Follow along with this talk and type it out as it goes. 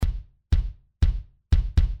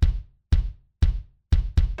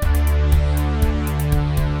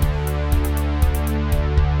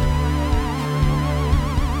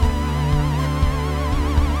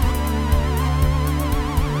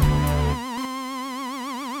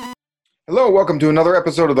Hello, welcome to another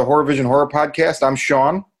episode of the Horror Vision Horror Podcast. I'm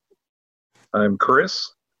Shawn. I'm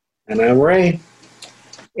Chris. And I'm Ray.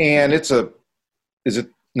 And it's a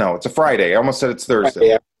Friday. I almost said it's Thursday.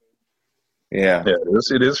 Yeah. Yeah,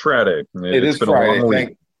 it is Friday. It is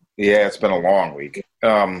Friday. It's been a long week.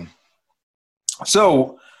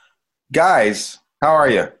 So, guys, how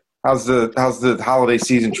are you? How's the holiday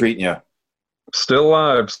season treating you? Still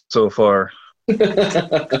alive so far.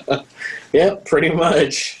 Yep, pretty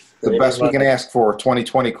much. The best we can ask for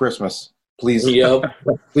 2020 Christmas. Please, Yep.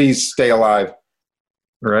 please stay alive.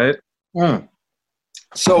 Right?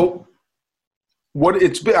 So, what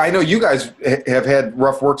it's been, I know you guys have had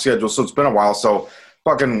rough work schedules, so it's been a while. So,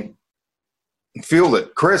 fucking feel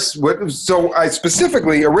it, Chris. So,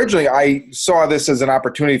 originally, I saw this as an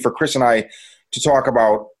opportunity for Chris and I to talk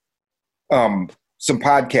about some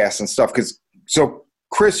podcasts and stuff.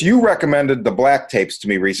 Chris, you recommended the Black Tapes to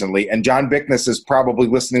me recently, and John Bickness is probably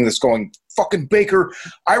listening to this going, fucking Baker,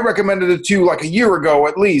 I recommended it to you like a year ago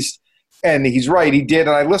at least. And he's right, he did.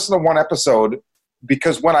 And I listened to one episode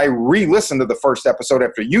because when I re-listened to the first episode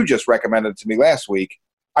after you just recommended it to me last week,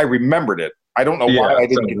 I remembered it. I don't know why I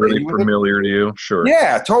didn't continue really with familiar to you, sure.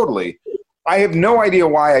 Yeah, totally. I have no idea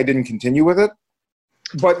why I didn't continue with it.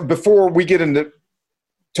 But before we get into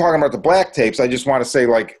talking about the Black Tapes, I just want to say,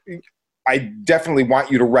 I definitely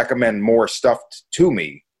want you to recommend more stuff to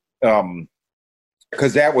me,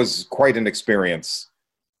 because that was quite an experience,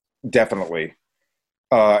 definitely.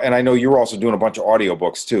 And I know you're also doing a bunch of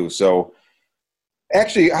audiobooks too. So,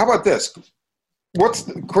 actually, how about this?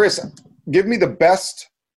 Chris, give me the best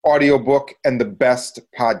audiobook and the best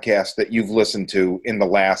podcast that you've listened to in the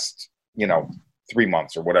last, 3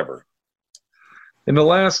 months or whatever. In the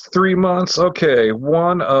last 3 months, okay,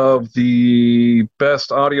 one of the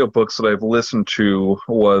best audiobooks that I've listened to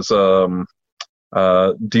was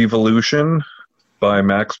Devolution by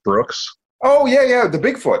Max Brooks. Oh, yeah, the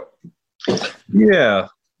Bigfoot. Yeah,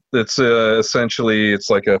 it's essentially,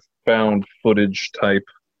 it's like a found footage type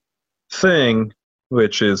thing,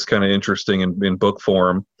 which is kind of interesting in book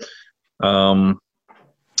form.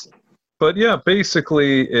 But yeah,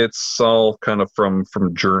 basically it's all kind of from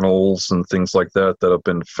journals and things like that have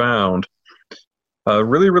been found.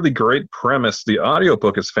 Really, really great premise. The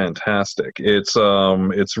audiobook is fantastic. It's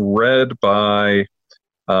read by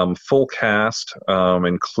full cast,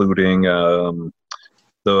 including the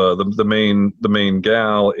main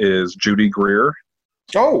gal is Judy Greer.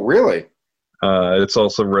 Oh, really? It's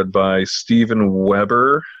also read by Steven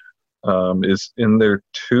Weber. Is in there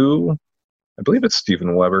too. I believe it's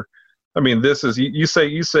Steven Weber. I mean, this is you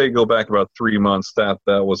say go back about 3 months. That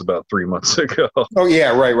was about 3 months ago. Oh yeah,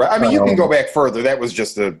 right. I mean, you can go back further. That was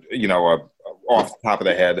just a off the top of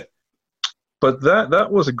the head. But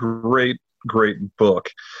that was a great book.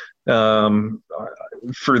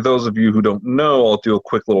 For those of you who don't know, I'll do a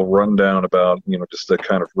quick little rundown about just a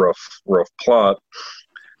kind of rough plot.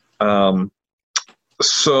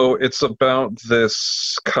 So it's about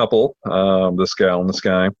this couple, this gal and this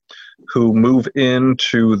guy, who move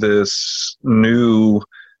into this new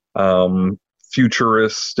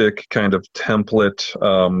futuristic kind of template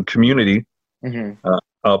community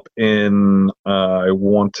up in, I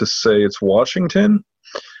want to say it's Washington,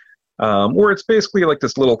 where it's basically like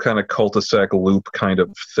this little kind of cul-de-sac loop kind of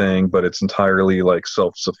thing, but it's entirely like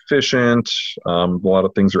self-sufficient. A lot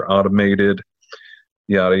of things are automated,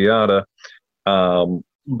 yada yada.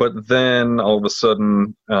 But then all of a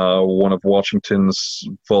sudden, one of Washington's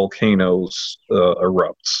volcanoes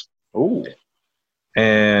erupts. Ooh.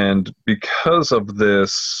 And because of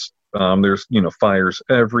this, there's fires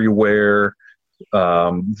everywhere.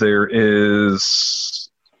 There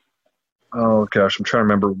is, oh gosh, I'm trying to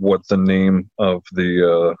remember what the name of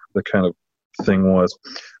the kind of thing was.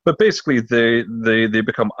 But basically, they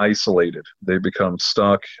become isolated. They become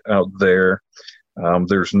stuck out there.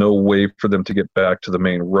 There's no way for them to get back to the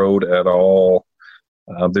main road at all.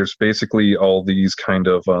 There's basically all these kind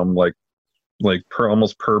of almost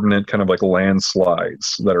permanent kind of like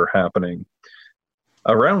landslides that are happening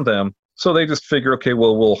around them. So they just figure, okay,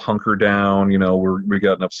 well, we'll hunker down. We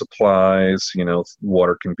got enough supplies.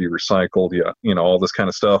 Water can be recycled. Yeah, all this kind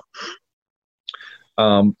of stuff.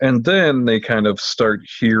 And then they kind of start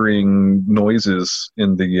hearing noises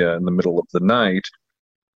in the middle of the night.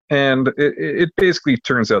 And it basically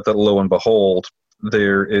turns out that, lo and behold,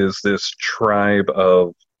 there is this tribe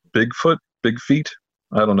of big feet,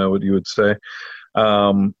 I don't know what you would say,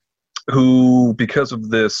 who, because of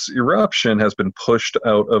this eruption, has been pushed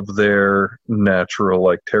out of their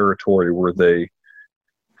natural territory where they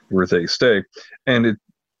stay. And it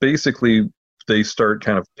basically, they start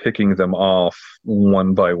kind of picking them off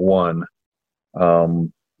one by one.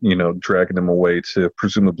 dragging them away to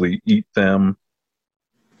presumably eat them.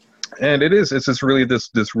 And it's just really this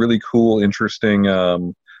really cool, interesting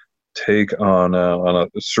take on a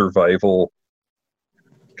survival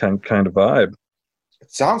kind of vibe.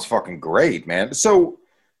 It sounds fucking great, man. So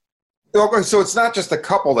it's not just a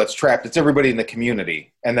couple that's trapped; it's everybody in the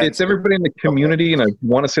community, and it's everybody in the community. Okay. And I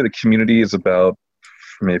want to say the community is about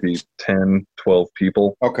maybe 10, 12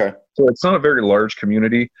 people. Okay, so it's not a very large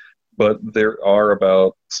community, but there are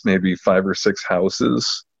about maybe 5 or 6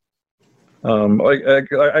 houses. I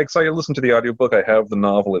listened to the audiobook. I have the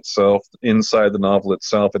novel itself. Inside the novel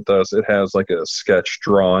itself, it has like a sketch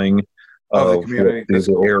drawing of what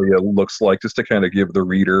the area looks like, just to kind of give the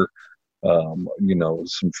reader,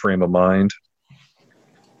 some frame of mind.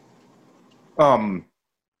 So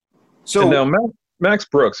and now Max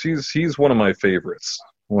Brooks, he's one of my favorites.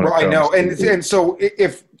 Well, I know, and so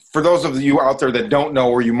if for those of you out there that don't know,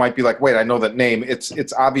 or you might be like, wait, I know that name.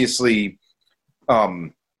 It's obviously, oh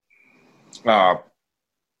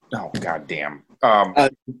goddamn,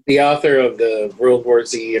 the author of the World War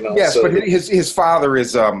Z and also yes, but his father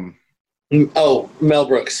is Mel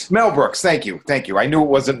Brooks. Mel Brooks, thank you. I knew it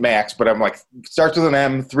wasn't Max, but I'm like, starts with an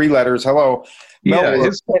M, 3 letters. Hello,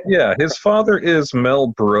 his father is Mel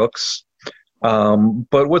Brooks.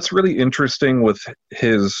 But what's really interesting with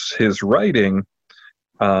his writing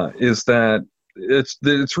is that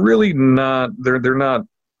it's really not they're not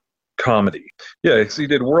comedy. Yeah, he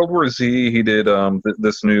did World War Z. He did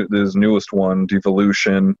this newest one,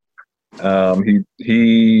 Devolution.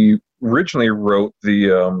 He originally wrote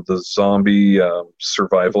the zombie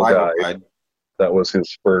survival guide. That was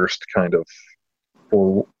his first kind of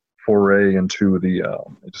foray into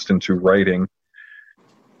into writing.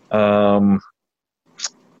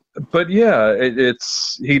 But yeah,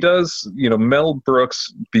 he does, Mel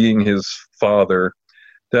Brooks being his father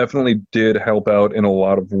definitely did help out in a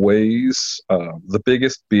lot of ways. The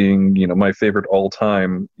biggest being, my favorite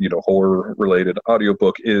all-time, horror-related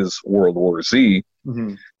audiobook is World War Z,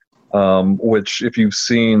 which if you've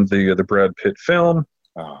seen the Brad Pitt film,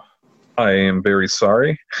 I am very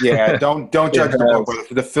sorry. Yeah, don't judge the book.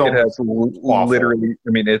 The film, it has literally.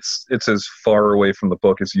 I mean, it's as far away from the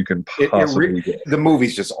book as you can possibly get. The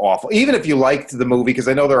movie's just awful. Even if you liked the movie, because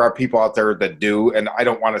I know there are people out there that do, and I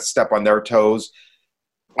don't want to step on their toes.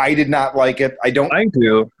 I did not like it. I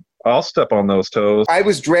do. I'll step on those toes. I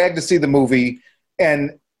was dragged to see the movie,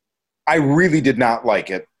 and I really did not like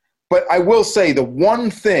it. But I will say the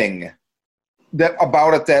one thing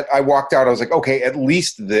about it that I walked out, I was like, okay, at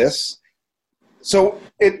least this. So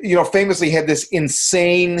it, famously had this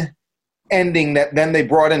insane ending that then they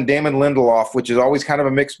brought in Damon Lindelof, which is always kind of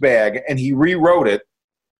a mixed bag, and he rewrote it.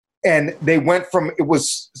 And they went from, it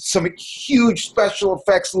was some huge special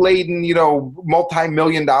effects laden,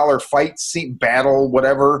 multi-million-dollar fight scene, battle,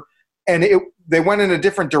 whatever. And they went in a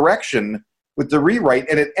different direction with the rewrite,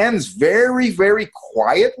 and it ends very, very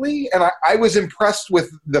quietly. And I was impressed with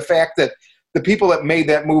the fact that the people that made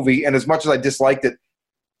that movie, and as much as I disliked it,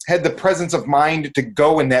 had the presence of mind to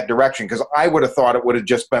go in that direction, because I would have thought it would have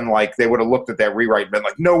just been like, they would have looked at that rewrite and been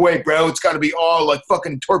like, no way, bro, it's got to be all like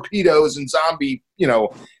fucking torpedoes and zombie,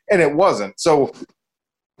 and it wasn't. So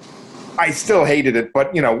I still hated it,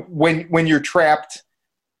 but when you're trapped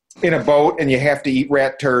in a boat and you have to eat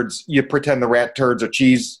rat turds, you pretend the rat turds are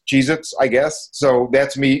Cheez-Its, I guess. So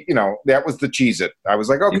that's me, that was the Cheez-It. I was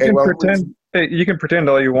like, okay, you can pretend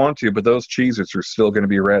all you want to, but those Cheez-Its are still going to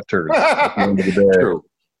be rat turds at the end of the day.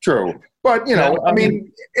 True. But, I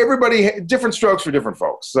mean, everybody, different strokes for different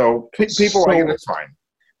folks. So people like it, it's fine.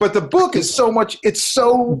 But the book is it's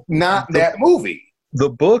so not that movie. The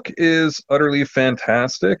book is utterly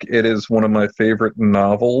fantastic. It is one of my favorite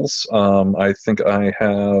novels. I think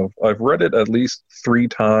I've read it at least 3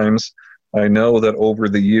 times. I know that over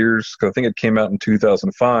the years, 'cause I think it came out in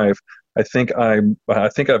 2005, I think I've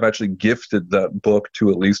actually gifted that book to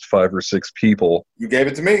at least 5 or 6 people. You gave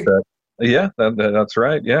it to me. That's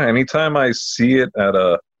right. Yeah, anytime I see it at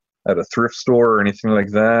a thrift store or anything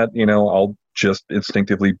like that, I'll just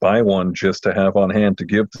instinctively buy one just to have on hand to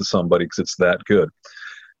give to somebody because it's that good.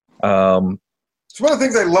 It's one of the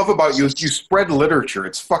things I love about you is you spread literature.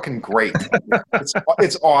 It's fucking great.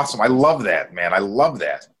 It's awesome. I love that, man. I love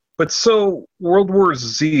that. But so World War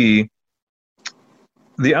Z,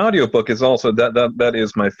 the audiobook is also that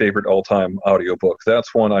is my favorite all-time audiobook.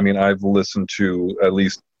 That's one, I mean, I've listened to at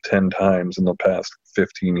least 10 times in the past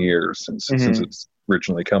 15 years since it's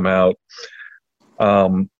originally come out.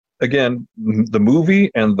 Again, the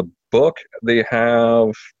movie and the book, they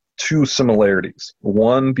have 2 similarities.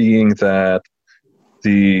 One being that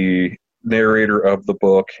the narrator of the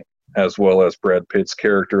book, as well as Brad Pitt's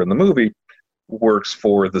character in the movie, works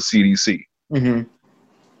for the CDC. Mm-hmm.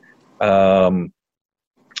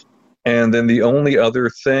 And then the only other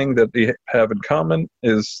thing that they have in common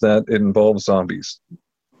is that it involves zombies.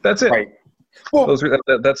 That's it. Right. Well,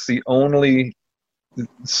 that's the only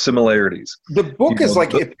similarities. The book is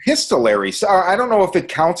like epistolary. So I don't know if it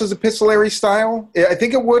counts as epistolary style. I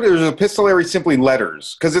think it would. Or is epistolary simply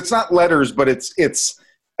letters? Because it's not letters, but it's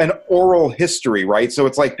an oral history, right? So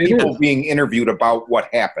it's like people being interviewed about what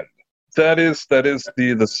happened. That is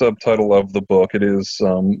the subtitle of the book. It is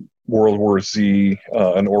World War Z,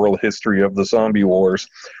 an oral history of the zombie wars.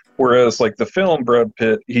 Whereas like the film, Brad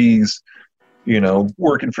Pitt, he's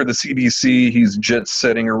working for the CDC. He's jet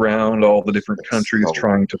setting around all the different countries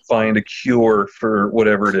trying to find a cure for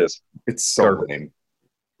whatever it is. It's so lame.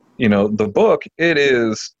 The book, it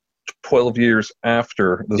is 12 years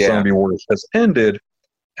after the zombie wars has ended,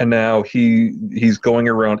 and now he's going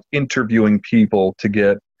around interviewing people to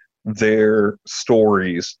get their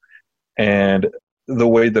stories. And the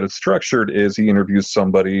way that it's structured is he interviews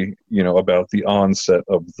somebody, about the onset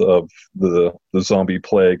of the zombie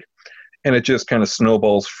plague. And it just kind of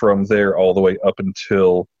snowballs from there all the way up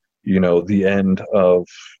until, the end of,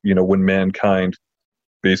 when mankind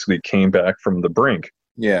basically came back from the brink.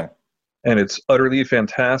 Yeah. And it's utterly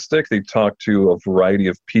fantastic. They talk to a variety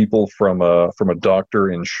of people from a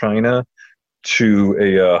doctor in China to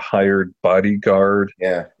a hired bodyguard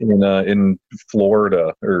in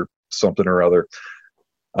Florida or something or other.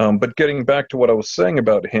 But getting back to what I was saying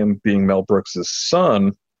about him being Mel Brooks'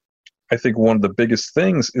 son, I think one of the biggest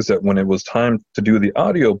things is that when it was time to do the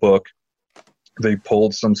audiobook, they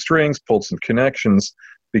pulled some strings, pulled some connections,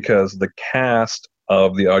 because the cast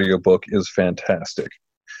of the audiobook is fantastic.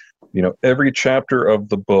 Every chapter of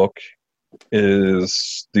the book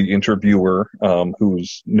is the interviewer,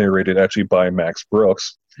 who's narrated actually by Max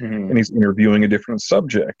Brooks, and he's interviewing a different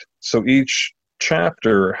subject. So each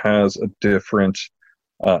chapter has a different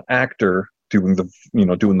actor doing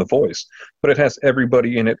the voice, but it has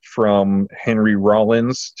everybody in it from Henry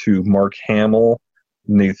Rollins to Mark Hamill,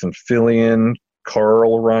 Nathan Fillion,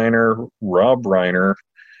 Carl Reiner, Rob Reiner.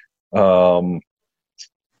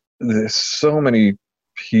 There's so many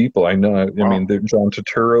people. I know. I mean, John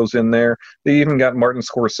Turturro's in there. They even got Martin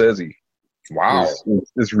Scorsese. Wow,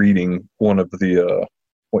 is reading one of the.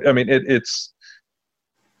 I mean, it's.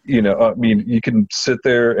 I mean, you can sit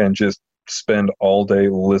there and just spend all day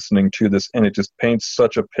listening to this, and it just paints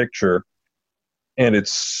such a picture, and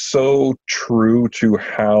it's so true to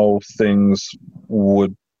how things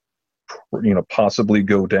would possibly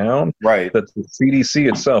go down, right? That the CDC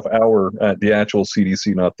itself, the actual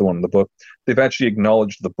CDC, not the one in the book, they've actually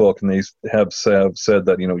acknowledged the book, and they have said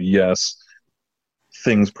that yes,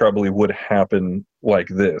 things probably would happen like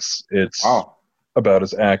this. It's about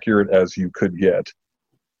as accurate as you could get.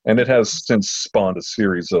 And it has since spawned a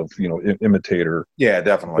series of, imitator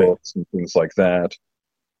definitely books and things like that.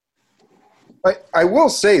 I will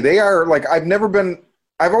say they are like,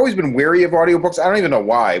 I've always been wary of audiobooks. I don't even know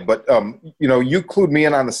why, but you clued me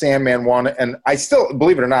in on the Sandman one, and I still,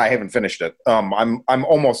 believe it or not, I haven't finished it. I'm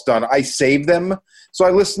almost done. I save them, so I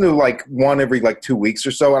listen to like one every like 2 weeks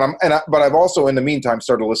or so, but I've also in the meantime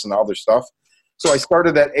started to listen to other stuff. So I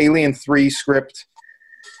started that Alien 3 script,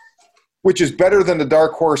 which is better than the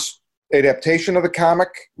Dark Horse adaptation of the comic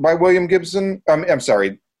by William Gibson. I'm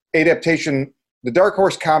sorry, the Dark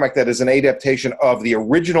Horse comic that is an adaptation of the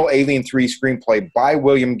original Alien 3 screenplay by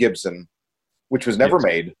William Gibson, which was never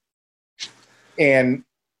made. And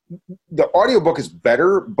the audiobook is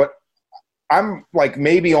better, but I'm like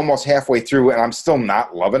maybe almost halfway through, and I'm still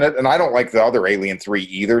not loving it. And I don't like the other Alien 3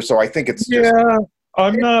 either, so I think it's just... Yeah,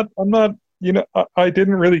 I'm not, I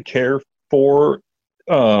didn't really care for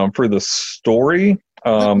the story.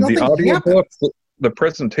 The audiobook, the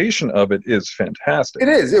presentation of it is fantastic. It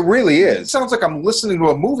is. It really is. It sounds like I'm listening to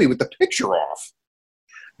a movie with the picture off.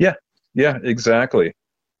 Yeah, exactly.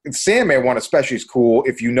 Sandman one especially is cool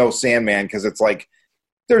if you know Sandman, because it's like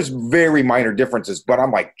there's very minor differences, but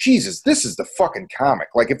I'm like, Jesus, this is the fucking comic.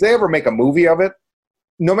 Like if they ever make a movie of it,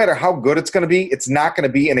 no matter how good it's going to be, it's not going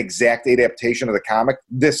to be an exact adaptation of the comic.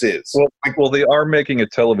 This is. Well, they are making a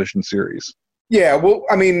television series. Yeah, well,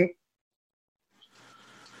 I mean,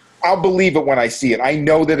 I'll believe it when I see it. I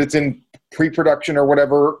know that it's in pre-production or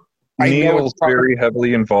whatever. Neil's very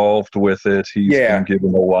heavily involved with it. He's been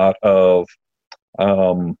given a lot of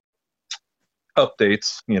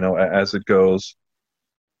updates, as it goes.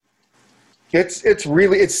 It's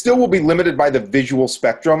really, it still will be limited by the visual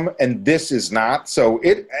spectrum, and this is not. So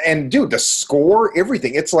dude, the score,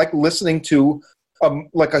 everything. It's like listening to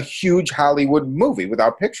like a huge Hollywood movie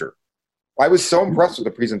without picture. I was so impressed with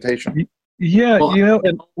the presentation. Yeah, Well,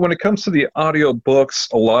 and when it comes to the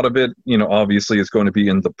audiobooks, a lot of it, obviously is going to be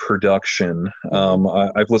in the production.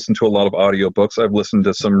 I've listened to a lot of audiobooks. I've listened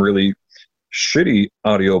to some really shitty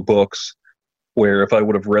audiobooks where if I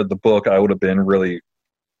would have read the book, I would have been really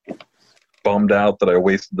bummed out that I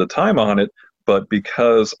wasted the time on it. But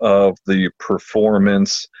because of the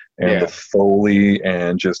performance and the Foley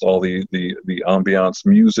and just all the ambiance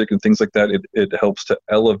music and things like that, it helps to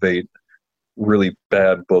elevate really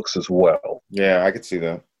bad books as well. Yeah, I could see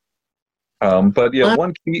that. But yeah,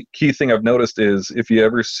 one key thing I've noticed is if you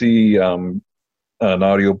ever see an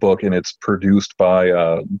audiobook and it's produced by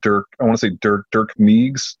Dirk, I want to say Dirk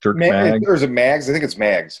Meags, Mag. Or is it Mags? I think it's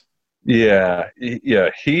Mags. Yeah.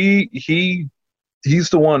 He's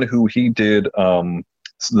the one who he did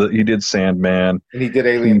he did Sandman, and he did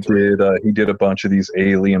Alien 3. He did a bunch of these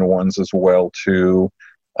Alien ones as well too.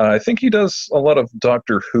 I think he does a lot of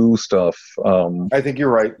Doctor Who stuff. I think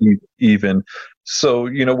you're right. Even so,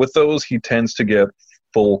 with those, he tends to get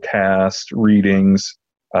full cast readings.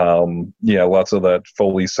 Lots of that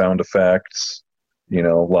Foley sound effects.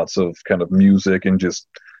 Lots of kind of music and just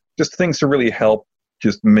things to really help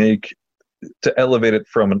to elevate it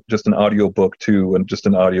from just an audiobook to just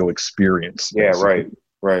an audio experience. Yeah, right.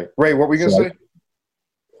 Ray, what were you going to say?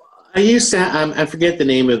 I used to. I forget the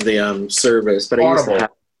name of the service, but I used to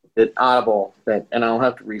have it Audible, and I'll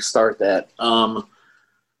have to restart that.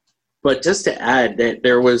 But just to add that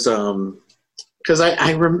there was because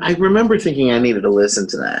I remember thinking I needed to listen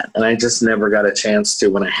to that, and I just never got a chance to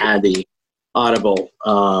when I had the Audible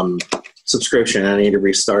subscription. I need to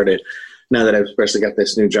restart it now that I've especially got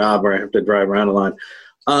this new job where I have to drive around a lot.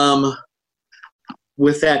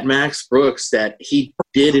 With that Max Brooks, that he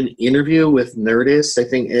did an interview with Nerdist, I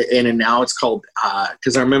think, and now it's called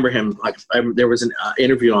because I remember him there was an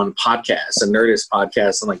interview on podcast, a Nerdist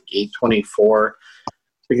podcast on like 8/24. I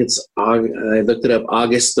think it's I looked it up,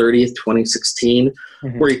 August 30th, 2016,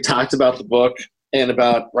 where he talked about the book and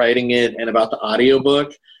about writing it and about the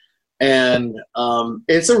audiobook. And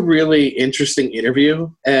it's a really interesting interview,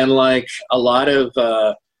 and like a lot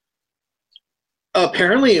of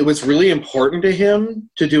apparently it was really important to him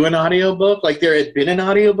to do an audiobook. Like there had been an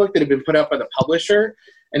audiobook that had been put out by the publisher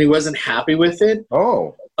and he wasn't happy with it.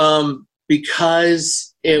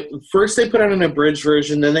 Because first they put out an abridged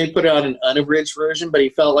version, then they put out an unabridged version, but he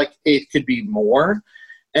felt like it could be more.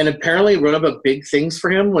 And apparently one of the big things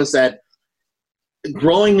for him was that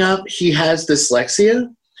growing up, he has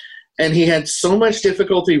dyslexia, and he had so much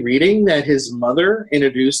difficulty reading that his mother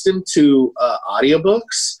introduced him to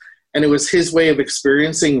audiobooks. And it was his way of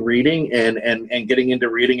experiencing reading and getting into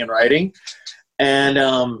reading and writing.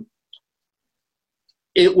 And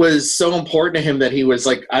it was so important to him that he was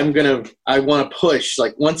like, I want to push.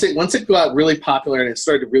 Like once it got really popular and it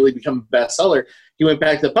started to really become a bestseller, he went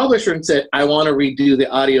back to the publisher and said, I want to redo the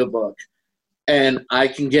audiobook. And I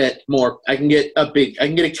can get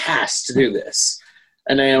a cast to do this.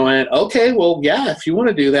 And I went, okay, well, yeah, if you want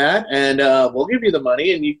to do that, and we'll give you the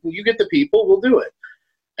money, and you get the people, we'll do it.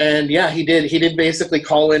 And yeah, he did basically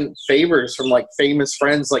call in favors from like famous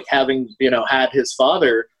friends, like having, had his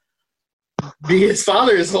father be his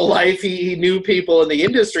father his whole life. He knew people in the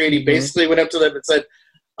industry, and he basically went up to them and said,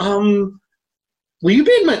 will you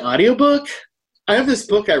be in my audiobook? I have this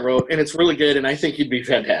book I wrote and it's really good and I think you'd be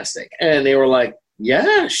fantastic. And they were like,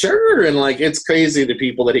 yeah, sure. And like, it's crazy the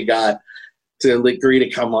people that he got to agree to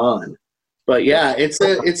come on. But yeah, it's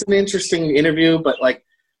an interesting interview, but like,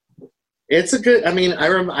 it's a good. I mean, I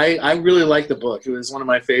really like the book. It was one of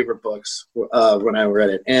my favorite books when I read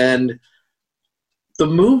it. And the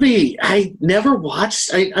movie, I never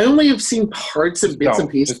watched. I only have seen parts and bits and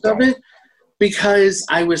pieces of it because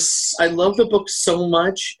I love the book so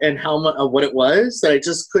much and how much of what it was that I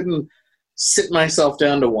just couldn't sit myself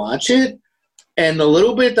down to watch it. And the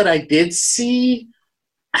little bit that I did see,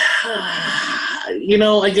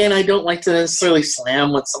 again, I don't like to necessarily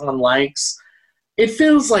slam what someone likes. It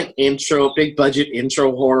feels like big budget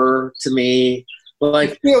intro horror to me.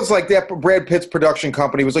 Like, it feels like that Brad Pitt's production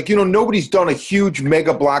company was like, nobody's done a huge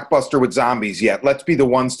mega blockbuster with zombies yet. Let's be the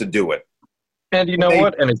ones to do it. And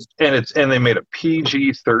what? And they made a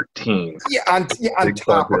PG-13. Yeah, on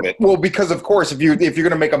top of it. Well, because of course, if you're going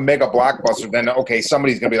to make a mega blockbuster, then okay,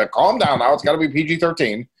 somebody's going to be like, calm down now. It's got to be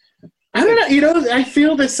PG-13. I don't know. I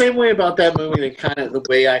feel the same way about that movie. That kind of the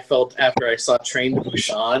way I felt after I saw Train to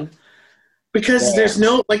Busan. Because there's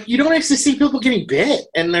no, like, you don't actually see people getting bit,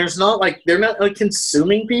 and there's not, like, they're not, like,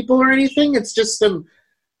 consuming people or anything. It's just them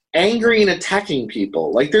angry and attacking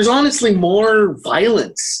people. Like, there's honestly more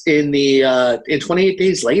violence in 28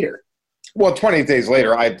 Days Later. Well, 28 Days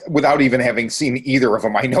Later, without even having seen either of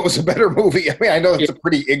them, I know it's a better movie. I mean, I know it's a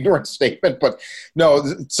pretty ignorant statement, but no,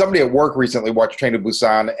 somebody at work recently watched Train to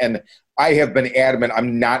Busan, and I have been adamant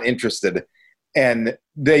I'm not interested. And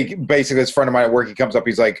they basically, this friend of mine at work, he comes up,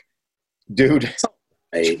 he's like, dude,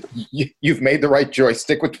 you've made the right choice.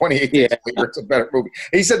 Stick with 28 Days Later. It's a better movie.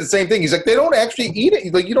 And he said the same thing. He's like, they don't actually eat it.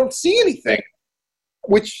 He's like, you don't see anything.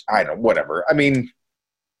 Which, I don't know, whatever. I mean,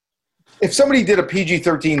 if somebody did a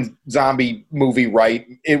PG-13 zombie movie right,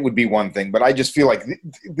 it would be one thing. But I just feel like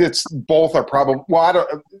it's both are probably. Well,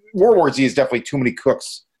 World War Z is definitely too many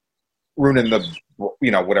cooks ruining the,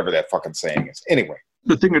 whatever that fucking saying is. Anyway,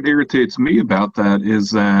 the thing that irritates me about that is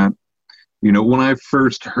that, when I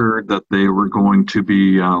first heard that they were going to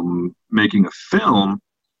be making a film,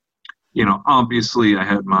 obviously I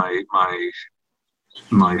had my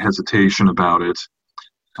hesitation about it.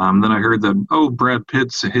 Then I heard that, Brad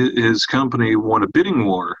Pitt's, his company won a bidding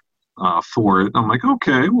war for it. I'm like,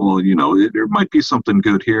 okay, well, there might be something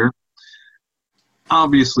good here.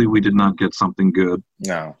 Obviously, we did not get something good.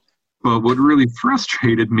 No. But what really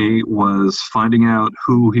frustrated me was finding out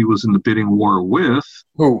who he was in the bidding war with.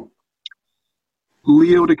 Who?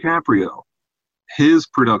 Leo DiCaprio. His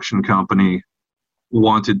production company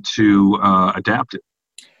wanted to adapt it.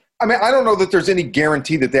 I mean, I don't know that there's any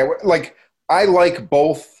guarantee that like, I like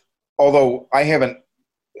both, although I haven't.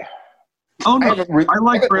 Oh no, I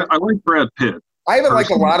like Brad Pitt. I haven't liked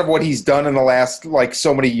a lot of what he's done in the last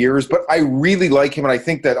so many years, but I really like him, and I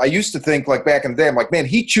think that I used to think back in the day, I'm like, man,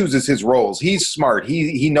 he chooses his roles. He's smart.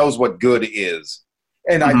 He knows what good is,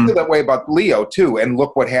 and I feel that way about Leo too. And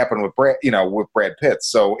look what happened with Brad Pitt.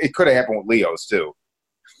 So it could have happened with Leo's too.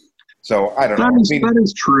 So I don't know. That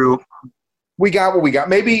is true. We got what we got.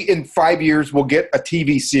 Maybe in 5 years we'll get a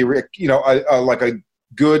TV series, like a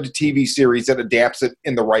good TV series that adapts it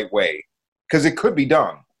in the right way, because it could be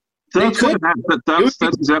done. That's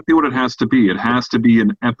exactly what it has to be. It has to be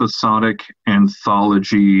an episodic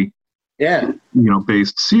anthology,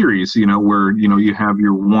 based series. Where you have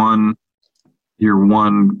your one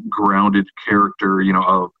grounded character,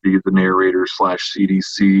 of the narrator /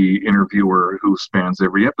 CDC interviewer who spans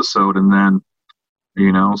every episode, and then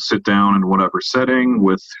sit down in whatever setting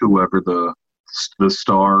with whoever the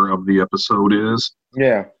star of the episode is.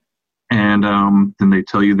 Yeah. And then they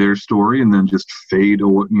tell you their story, and then just fade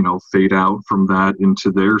out from that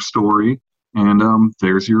into their story, and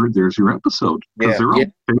there's your episode, because they're all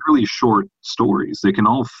fairly short stories. They can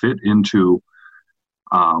all fit into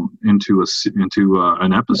an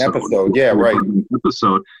episode. Yeah, right.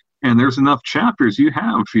 Episode, and there's enough chapters. You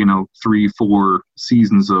have 3-4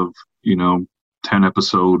 seasons of 10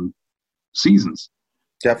 episode seasons.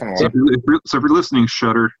 Definitely. So if you're listening,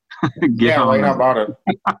 Shudder, get on. Right.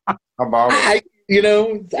 How about it?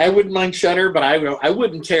 I wouldn't mind Shudder, but I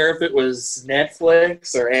wouldn't care if it was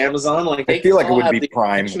Netflix or Amazon. I feel like it would be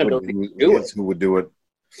Prime who would do it.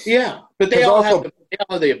 Yeah, but they all have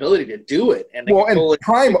the ability to do it. And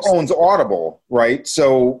Prime owns Audible, right?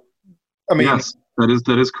 So, I mean, yes, that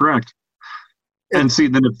is correct. And see,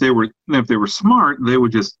 then if they were smart, they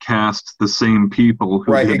would just cast the same people.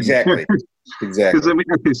 Right, exactly.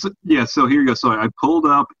 Because so here you go. So I pulled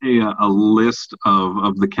up a list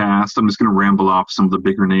of the cast. I'm just going to ramble off some of the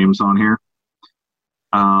bigger names on here.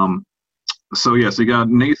 So you got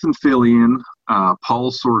Nathan Fillion,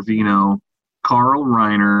 Paul Sorvino, Carl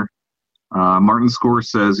Reiner, Martin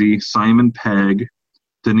Scorsese, Simon Pegg,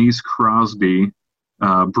 Denise Crosby,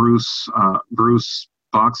 Bruce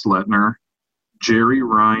Boxleitner, Jerry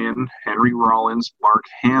Ryan, Henry Rollins, Mark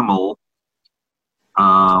Hamill,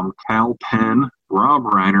 Cal Penn, Rob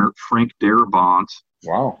Reiner, Frank Darabont,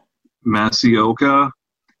 Masioka,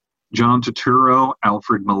 John Turturro,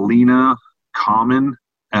 Alfred Molina, Common,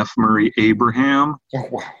 F. Murray Abraham,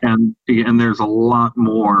 and there's a lot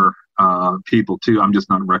more people too. I'm just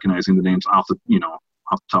not recognizing the names off the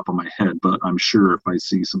top of my head, but I'm sure if I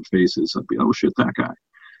see some faces, I'd be, oh shit, that guy.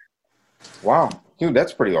 Wow, dude,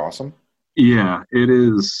 that's pretty awesome. Yeah, it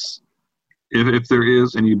is. If there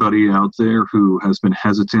is anybody out there who has been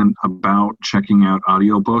hesitant about checking out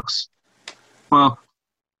audiobooks, well,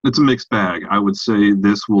 it's a mixed bag. I would say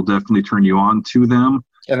this will definitely turn you on to them.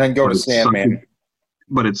 And then go to Sandman.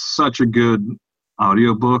 But it's such a good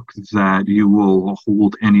audiobook that you will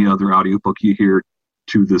hold any other audiobook you hear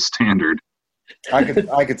to the standard. I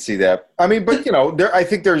could see that. I mean, but I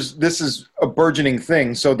think this is a burgeoning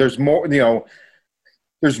thing. So there's more,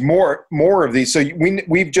 there's more of these. So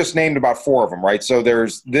we've just named about 4 of them, right? So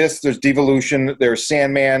there's Devolution, there's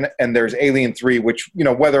Sandman, and there's Alien 3, which,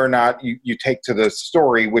 whether or not you take to the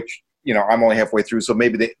story, which, I'm only halfway through, so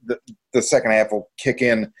maybe the second half will kick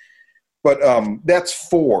in. But that's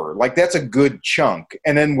 4. Like, that's a good chunk.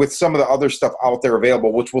 And then with some of the other stuff out there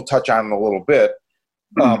available, which we'll touch on in a little bit,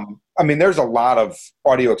 I mean, there's a lot of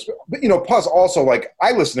audio. But, you know, plus also, like,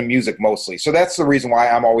 I listen to music mostly. So that's the reason why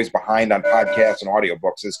I'm always behind on podcasts and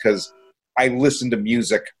audiobooks, is because I listen to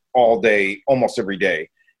music all day, almost every day.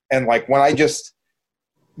 And, like, what I just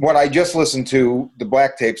listened to, the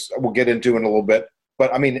Black Tapes, we'll get into in a little bit.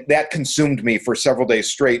 But, I mean, that consumed me for several days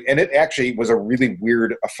straight. And it actually was a really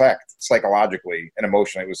weird effect psychologically and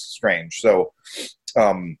emotionally. It was strange. So,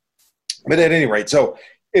 but at any rate, so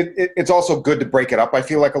it's also good to break it up, I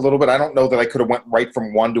feel like, a little bit. I don't know that I could have went right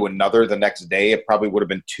from one to another the next day. It probably would have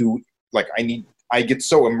been too, like, I get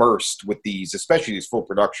so immersed with these, especially these full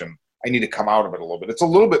production. I need to come out of it a little bit. It's a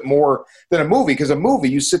little bit more than a movie, because a movie,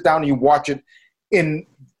 you sit down and you watch it in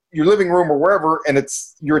your living room or wherever, and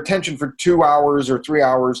it's your attention for 2 hours or 3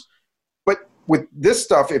 hours. But with this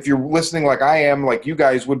stuff, if you're listening like I am, like you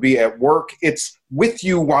guys would be at work, it's with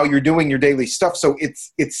you while you're doing your daily stuff. So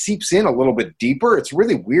it seeps in a little bit deeper. It's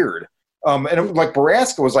really weird. And like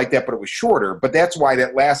Baraska was like that, but it was shorter. But that's why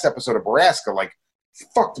that last episode of Baraska, like,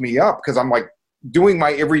 fucked me up, because I'm like doing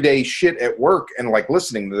my everyday shit at work and like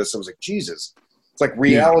listening to this. I was like, Jesus, it's like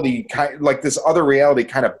reality, like this other reality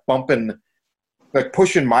kind of bumping, like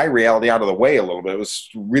pushing my reality out of the way a little bit. It was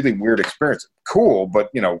a really weird experience. Cool, but,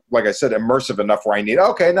 you know, like I said, immersive enough where I need,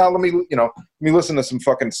 okay, now let me listen to some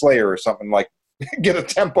fucking Slayer or something, like get a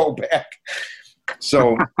tempo back.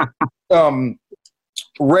 So,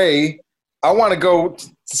 Ray, I want to go to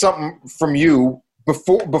something from you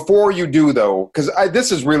before you do, though, because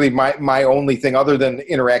this is really my only thing other than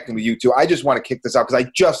interacting with you two. I just want to kick this out because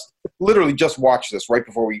I literally just watched this right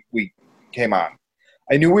before we came on.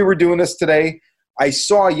 I knew we were doing this today. I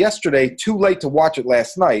saw yesterday, too late to watch it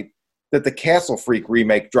last night, that the Castle Freak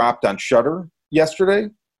remake dropped on Shudder yesterday.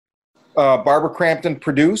 Barbara Crampton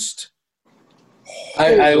produced.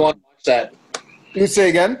 I want to watch that. You say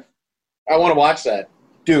again? I want to watch that,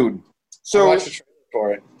 dude. So watch the trailer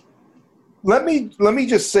for it. Let me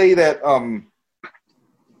just say that.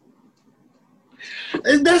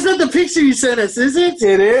 That's not the picture you sent us, is it?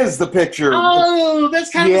 It is the picture. Oh,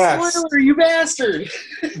 that's kind of a spoiler, you bastard.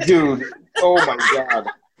 Dude, oh my God.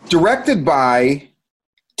 Directed by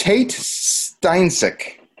Tate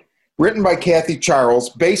Steinsick. Written by Kathy Charles.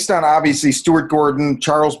 Based on, obviously, Stuart Gordon,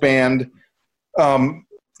 Charles Band.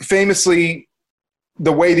 Famously,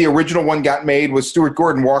 the way the original one got made was Stuart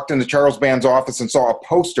Gordon walked into Charles Band's office and saw a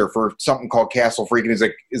poster for something called Castle Freak. And he's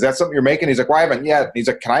like, is that something you're making? He's like, well, I haven't yet. And he's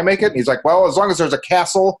like, can I make it? And he's like, well, as long as there's a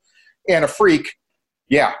castle and a freak,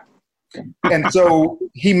 yeah. And so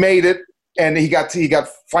he made it, and he got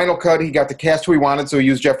final cut. He got the cast who he wanted. So he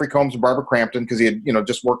used Jeffrey Combs and Barbara Crampton because he had,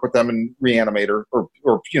 just worked with them in Reanimator, or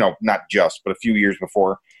not just, but a few years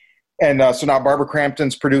before. And so now Barbara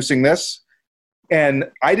Crampton's producing this. And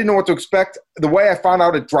I didn't know what to expect. The way I found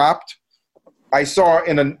out it dropped, I saw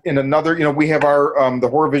in another, we have our the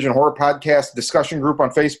Horror Vision Horror Podcast discussion group on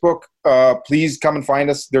Facebook. Please come and find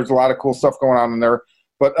us. There's a lot of cool stuff going on in there.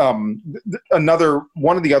 But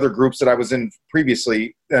one of the other groups that I was in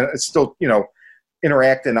previously, still,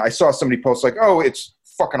 interacting. I saw somebody post like, "Oh, it's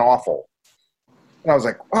fucking awful," and I was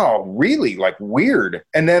like, "Oh, really? Like weird."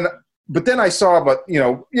 But then I saw, but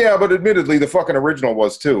admittedly, the fucking original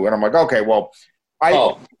was too. And I'm like, okay, well.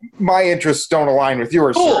 My interests don't align with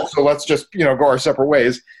yours, sir, so let's just go our separate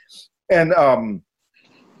ways. And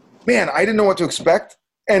man, I didn't know what to expect.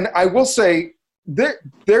 And I will say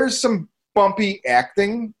there's some bumpy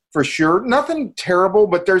acting for sure. Nothing terrible,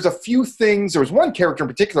 but there's a few things. There was one character in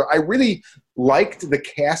particular I really liked the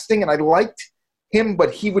casting, and I liked him,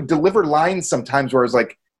 but he would deliver lines sometimes where I was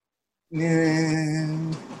like,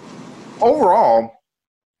 overall,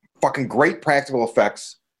 fucking great practical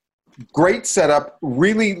effects. Great setup,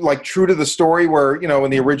 really like true to the story where, in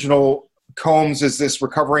the original, Combs is this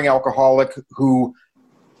recovering alcoholic who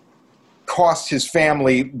cost his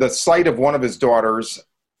family the sight of one of his daughters,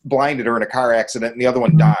 blinded her in a car accident, and the other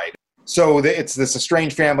one died. So it's this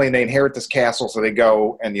estranged family, and they inherit this castle, so they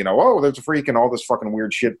go and, there's a freak and all this fucking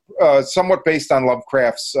weird shit. Somewhat based on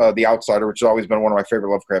Lovecraft's The Outsider, which has always been one of my favorite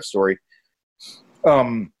Lovecraft stories.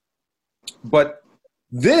 But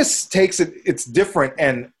this takes it, it's different,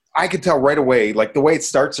 and I could tell right away, like the way it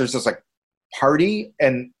starts, there's this like party,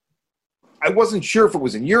 and I wasn't sure if it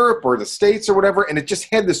was in Europe or the States or whatever, and it just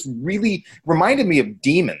had this really, reminded me of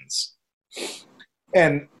Demons,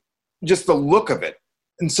 and just the look of it.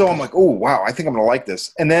 And so I'm like, oh, wow, I think I'm going to like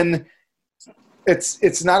this. And then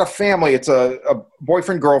it's not a family, it's a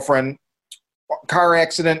boyfriend, girlfriend, car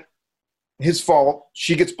accident, his fault,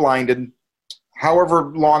 she gets blinded.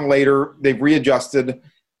 However long later, they've readjusted.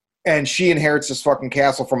 and she inherits this fucking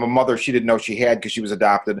castle from a mother she didn't know she had because she was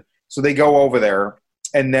adopted. So they go over there,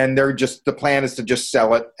 and then the plan is to just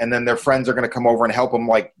sell it, and then their friends are going to come over and help them,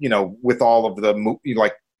 like, you know, with all of the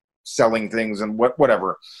like selling things and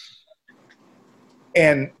whatever.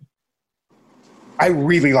 And I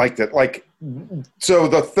really liked it. Like, so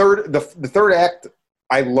the third act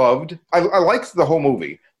I loved. I liked the whole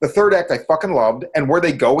movie. The third act I fucking loved, and where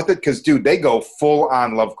they go with it, because dude, they go full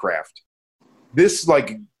on Lovecraft. This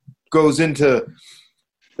like goes into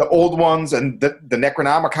the old ones and the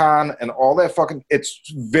Necronomicon and all that fucking. It's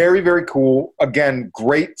very, very cool. Again,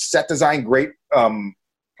 great set design, great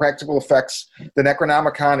practical effects. The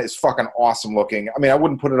Necronomicon is fucking awesome looking. I mean, I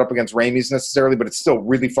wouldn't put it up against Raimi's necessarily, but it's still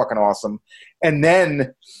really fucking awesome. And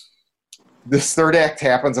then this third act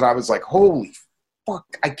happens, and I was like, holy fuck,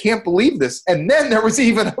 I can't believe this. And then there was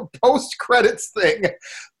even a post-credits thing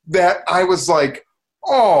that I was like,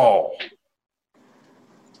 oh,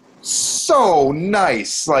 so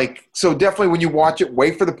nice. Like, so definitely when you watch it,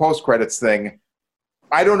 wait for the post-credits thing.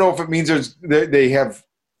 I don't know if it means they have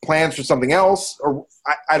plans for something else, or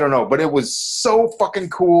I don't know, but it was so fucking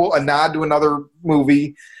cool. A nod to another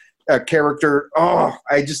movie, a character. Oh,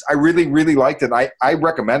 I really, really liked it. I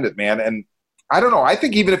recommend it, man. And I don't know. I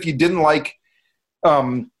think even if you didn't like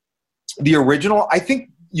the original, I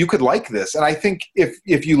think you could like this. And I think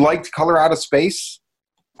if you liked Color Out of Space,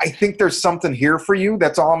 I think there's something here for you.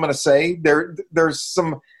 That's all I'm going to say. There's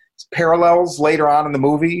some parallels later on in the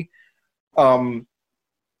movie. I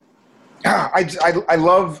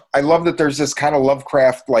love that there's this kind of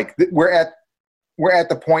Lovecraft, like we're at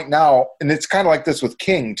the point now, and it's kind of like this with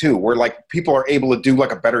King too, where like people are able to do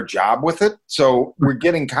like a better job with it. So we're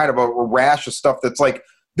getting kind of a rash of stuff that's like,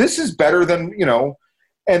 this is better than, you know,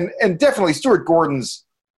 and definitely Stuart Gordon's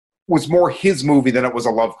was more his movie than it was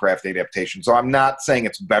a Lovecraft adaptation. So I'm not saying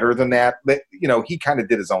it's better than that, but you know, he kind of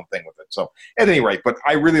did his own thing with it. So at any rate, but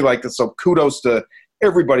I really liked it. So kudos to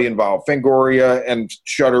everybody involved, Fangoria and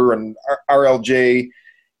Shudder and RLJE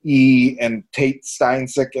and Tate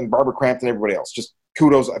Steinsick and Barbara Crampton, everybody else. Just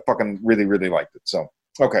kudos. I fucking really, really liked it. So,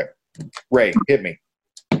 okay. Ray, hit me.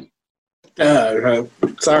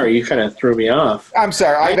 Sorry, you kind of threw me off. I'm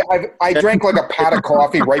sorry. I drank like a pot of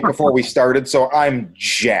coffee right before we started, so I'm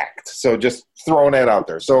jacked. So just throwing that out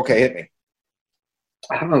there. So, okay, hit me.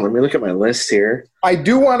 I don't know. Let me look at my list here. I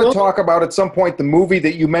do want to talk about at some point the movie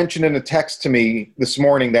that you mentioned in a text to me this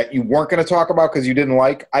morning that you weren't going to talk about because you didn't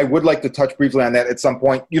like. I would like to touch briefly on that at some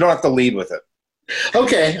point. You don't have to lead with it.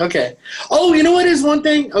 Okay. Oh, you know what is one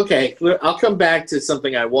thing? Okay, I'll come back to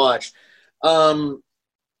something I watched.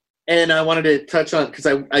 And I wanted to touch on, because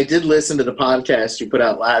I did listen to the podcast you put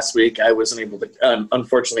out last week. I wasn't able to,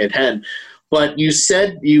 unfortunately, attend. But you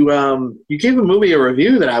said you gave a movie a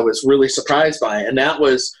review that I was really surprised by, and that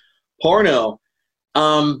was Porno.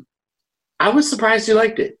 I was surprised you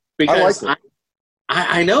liked it, because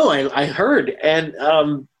I know I heard, and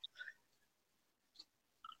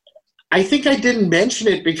I think I didn't mention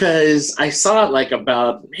it because I saw it like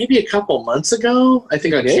about maybe a couple months ago. I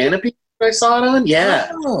think on Canopy I saw it on.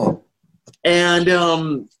 Yeah. Oh. And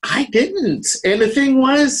I didn't. And the thing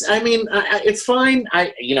was, I mean, it's fine.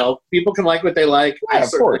 People can like what they like. Yeah,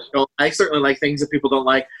 of course. I certainly like things that people don't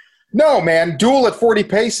like. No, man. Duel at 40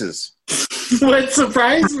 paces. What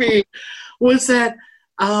surprised me was that,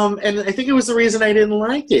 and I think it was the reason I didn't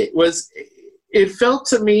like it, was it felt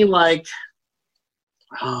to me like,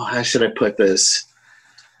 how should I put this?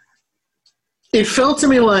 It felt to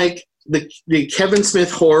me like the Kevin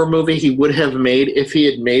Smith horror movie he would have made if he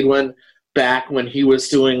had made one back when he was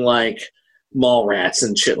doing like Mallrats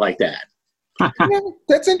and shit like that. Yeah,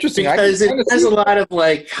 that's interesting. Because it has a lot of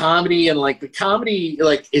like comedy, and like the comedy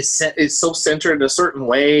like is so centered in a certain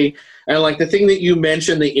way, and like the thing that you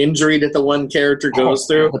mentioned, the injury that the one character goes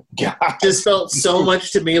through, just felt so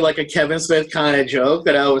much to me like a Kevin Smith kind of joke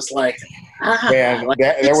that I was like, man, like,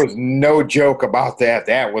 there was no joke about that.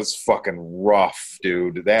 That was fucking rough,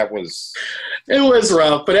 dude. It was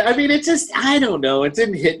rough, but I mean, it just, I don't know, it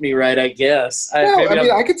didn't hit me right, I guess.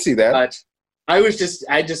 I could see that. I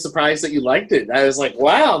just surprised that you liked it. I was like,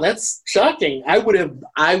 wow, that's shocking. I would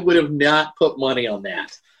have not put money on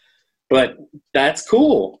that, but that's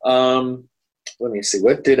cool. Let me see.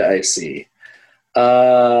 What did I see?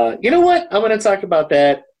 You know what? I'm going to talk about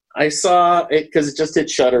that. I saw it because it just hit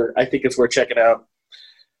Shudder. I think it's worth checking out.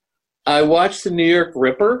 I watched the New York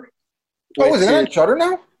Ripper. Oh, is it on Shudder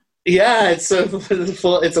now? Yeah, it's a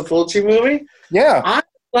Fulci movie. Yeah. I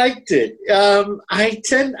liked it.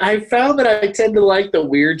 I found that I tend to like the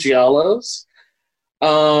weird giallos.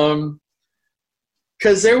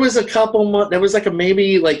 Because there was a couple months, there was like a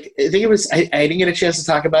maybe, like, I think it was, I didn't get a chance to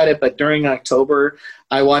talk about it, but during October,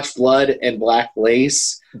 I watched Blood and Black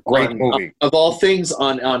Lace. Great movie. Of all things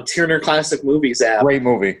on Turner Classic Movies app. Great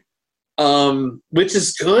movie. Which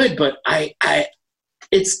is good, but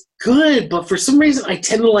it's good, but for some reason I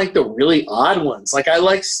tend to like the really odd ones. Like I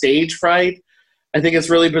like Stage Fright. I think it's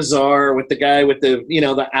really bizarre with the guy with the,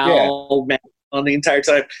 the owl man on the entire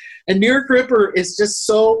time. And New York Ripper is just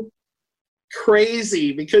so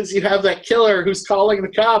crazy because you have that killer who's calling the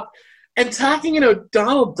cop and talking in a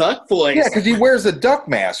Donald Duck voice. Yeah, because he wears a duck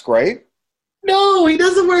mask, right? No, he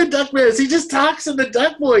doesn't wear a duck mask. He just talks in the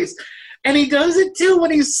duck voice. And he does it, too,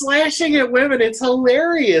 when he's slashing at women. It's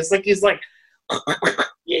hilarious. Like, he's like,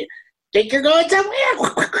 you think you're going somewhere?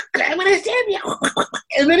 I'm going to stab you.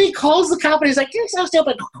 And then he calls the cop, and he's like, you're so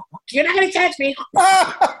stupid. You're not going to catch me.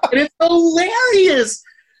 And it's hilarious.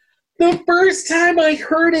 The first time I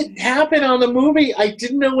heard it happen on the movie, I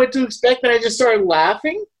didn't know what to expect, and I just started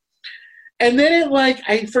laughing. And then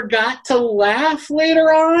I forgot to laugh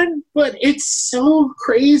later on, but it's so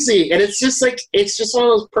crazy. And it's just one of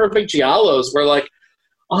those perfect giallos where,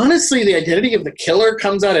 honestly, the identity of the killer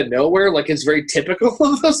comes out of nowhere. It's very typical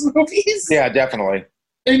of those movies. Yeah, definitely.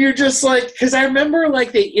 And you're just because I remember,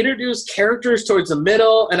 they introduced characters towards the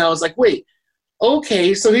middle, and I was like, wait,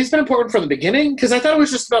 okay, so he's been important from the beginning? Because I thought it was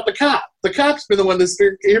just about the cop. The cop's been the one that's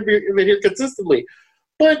been here consistently.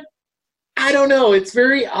 But I don't know. It's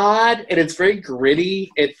very odd, and it's very gritty.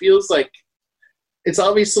 It feels like it's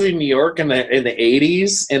obviously New York in the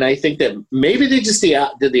 80s, and I think that maybe they just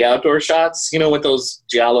did the outdoor shots. With those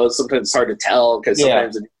giallos, sometimes it's hard to tell because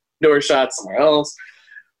sometimes it's indoor shots somewhere else.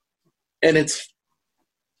 And it's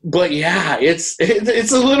weird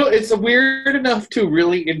enough to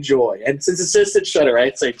really enjoy. And since it's just at Shudder,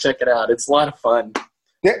 I'd say check it out. It's a lot of fun.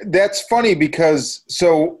 That's funny because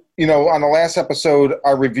on the last episode,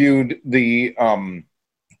 I reviewed the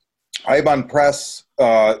Iban Press,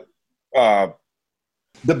 The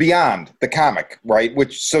Beyond, the comic, right?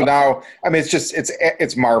 Now,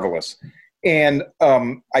 it's marvelous. And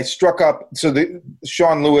I struck up, so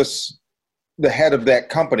Shawn Lewis, the head of that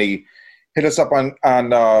company, hit us up on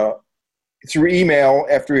through email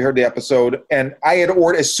after we heard the episode. And I had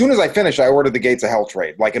ordered, as soon as I finished, I ordered the Gates of Hell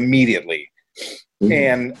trade, immediately. Mm-hmm.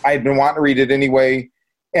 And I'd been wanting to read it anyway.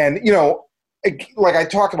 And, like I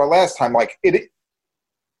talked about last time, I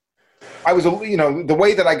was, the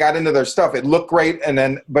way that I got into their stuff, it looked great.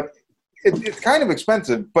 But it's kind of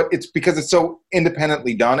expensive, but it's because it's so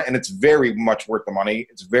independently done and it's very much worth the money.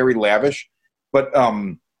 It's very lavish. But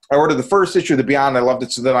I ordered the first issue of The Beyond. I loved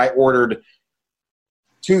it. So then I ordered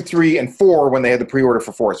 2, 3, and 4 when they had the pre-order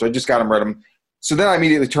for 4. So I just got them, read them. So then I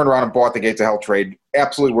immediately turned around and bought the Gates of Hell trade.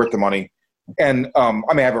 Absolutely worth the money. And, I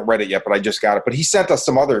haven't read it yet, but I just got it. But he sent us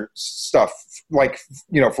some other stuff,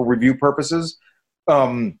 for review purposes.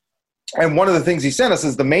 And one of the things he sent us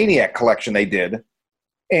is the Maniac collection they did.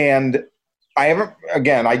 And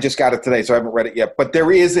I just got it today, so I haven't read it yet. But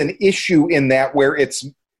there is an issue in that where it's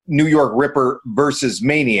New York Ripper versus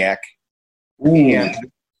Maniac. Ooh. And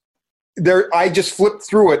I just flipped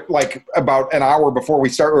through it about an hour before we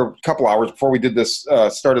started, or a couple hours before we did this,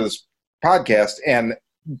 started this podcast. And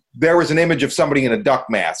there was an image of somebody in a duck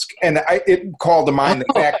mask, and it called to mind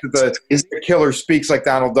the fact that the killer speaks like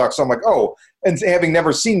Donald Duck. So I'm like, oh, and having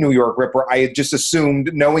never seen New York Ripper, I had just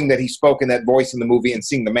assumed, knowing that he spoke in that voice in the movie and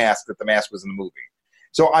seeing the mask, that the mask was in the movie.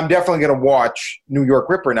 So I'm definitely going to watch New York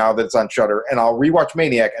Ripper now that it's on Shudder, and I'll rewatch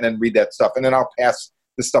Maniac and then read that stuff, and then I'll pass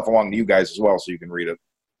this stuff along to you guys as well so you can read it.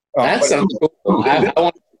 That sounds cool. I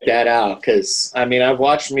want to check that out because, I've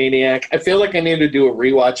watched Maniac. I feel like I need to do a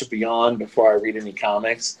rewatch of Beyond before I read any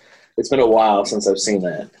comics. It's been a while since I've seen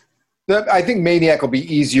that. I think Maniac will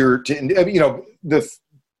be easier to,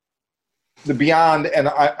 the Beyond, and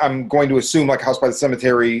I'm going to assume House by the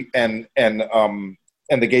Cemetery and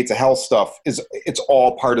the Gates of Hell stuff it's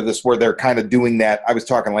all part of this where they're kind of doing that. I was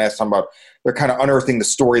talking last time about they're kind of unearthing the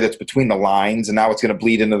story that's between the lines, and now it's going to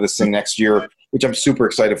bleed into this thing next year, which I'm super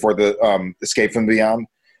excited for, the Escape from Beyond.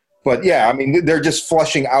 But yeah, they're just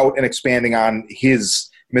fleshing out and expanding on his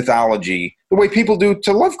mythology the way people do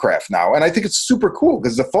to Lovecraft now. And I think it's super cool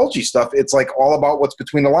because the Fulci stuff, it's all about what's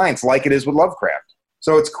between the lines, like it is with Lovecraft.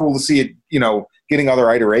 So it's cool to see it, getting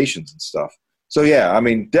other iterations and stuff. So yeah,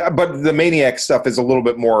 but the Maniac stuff is a little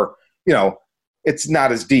bit more, it's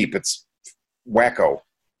not as deep. It's wacko.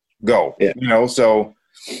 Go. Yeah. So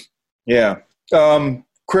yeah.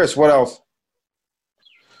 Chris, what else?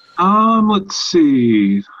 Let's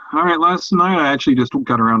see. All right, last night I actually just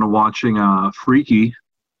got around to watching Freaky.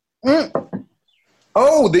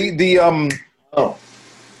 Oh, the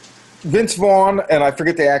Vince Vaughn, and I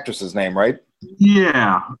forget the actress's name, right?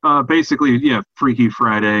 Yeah, basically, yeah, Freaky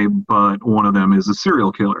Friday, but one of them is a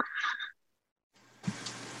serial killer.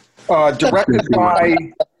 Directed by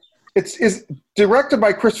it's is directed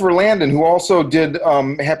by Christopher Landon, who also did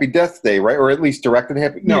Happy Death Day, right? Or at least directed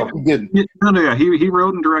Happy. No, Yeah. he did. Yeah, no, yeah. He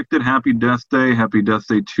wrote and directed Happy Death Day, Happy Death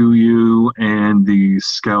Day to You, and The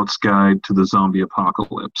Scout's Guide to the Zombie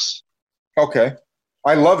Apocalypse. Okay.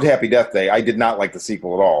 I loved Happy Death Day. I did not like the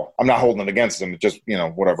sequel at all. I'm not holding it against him. Just,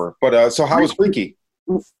 whatever. But so how was Freaky?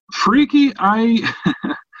 Freaky, I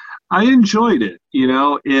I enjoyed it.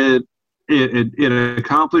 It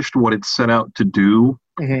accomplished what it set out to do.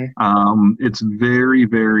 Mm-hmm. It's very,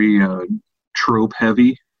 very trope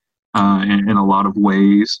heavy in a lot of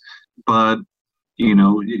ways, but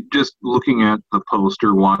just looking at the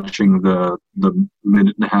poster, watching the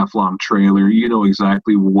minute and a half long trailer, you know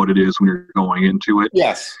exactly what it is when you're going into it.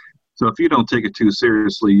 Yes. So if you don't take it too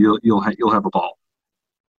seriously, you'll have a ball.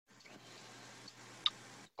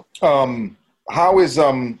 How is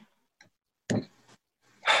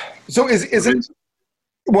So is it?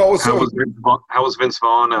 Well, so how was Vince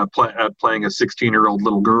Vaughn playing a 16-year-old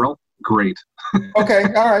little girl? Great. Okay,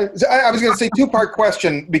 all right. So I was going to say two-part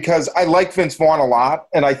question because I like Vince Vaughn a lot,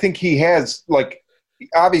 and I think he has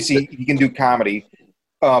obviously he can do comedy.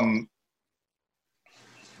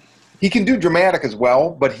 He can do dramatic as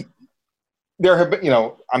well, but there have been,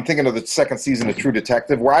 I'm thinking of the second season of True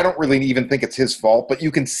Detective where I don't really even think it's his fault, but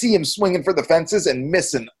you can see him swinging for the fences and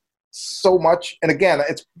missing so much. And again,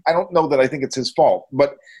 I don't know that I think it's his fault,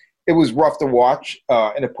 but it was rough to watch,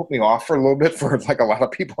 and it put me off for a little bit for a lot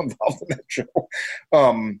of people involved in that show.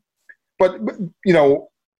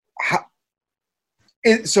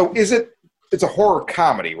 So it's a horror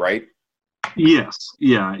comedy, right? Yes.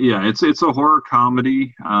 Yeah. It's a horror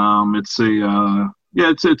comedy. It's a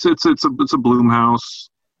Blumhouse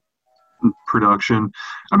production.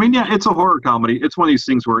 I mean, yeah, it's a horror comedy. It's one of these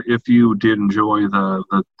things where if you did enjoy the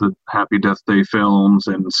Happy Death Day films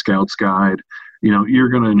and Scout's Guide, you're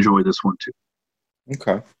going to enjoy this one too.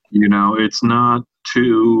 Okay. It's not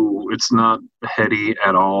heady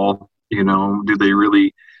at all. Do they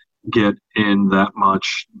really get in that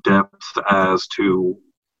much depth as to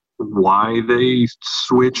why they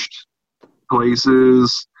switched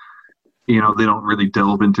places? They don't really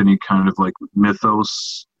delve into any kind of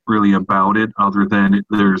mythos really about it, other than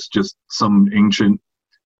there's just some ancient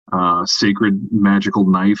sacred magical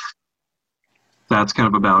knife. That's kind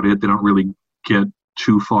of about it. They don't really get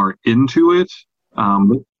too far into it.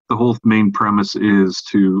 The whole main premise is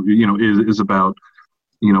about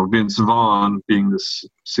Vince Vaughn being this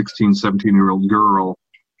 16, 17-year-old girl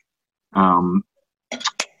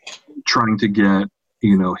trying to get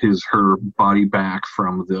her body back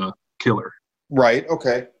from the killer. Right.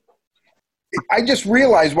 Okay. I just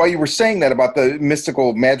realized while you were saying that about the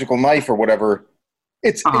mystical magical knife or whatever,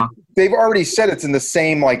 they've already said it's in the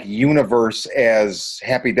same universe as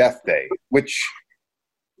Happy Death Day, which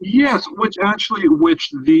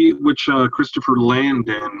Christopher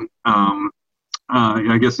Landon,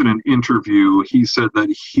 I guess in an interview, he said that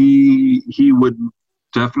he would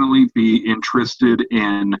definitely be interested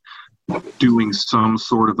in doing some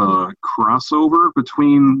sort of a crossover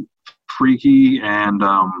between Freaky and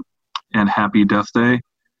Happy Death Day,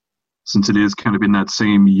 since it is kind of in that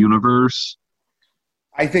same universe.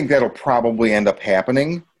 I think that'll probably end up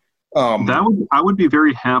happening. I would be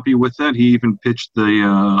very happy with that. He even pitched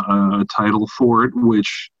the title for it,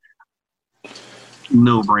 which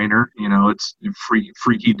no-brainer. It's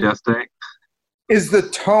Freaky Death Day. Is the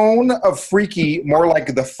tone of Freaky more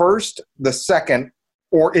like the first, the second,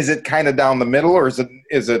 or is it kind of down the middle, or is it?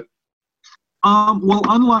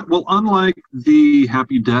 Unlike the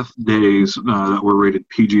Happy Death Days that were rated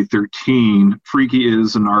PG-13, Freaky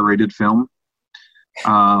is an R-rated film.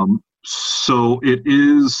 So it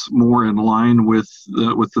is more in line with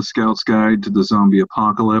the Scout's Guide to the Zombie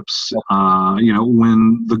Apocalypse.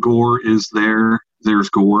 When the gore is there, there's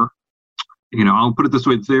gore. I'll put it this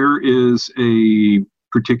way: there is a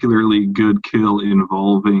particularly good kill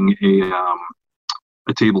involving a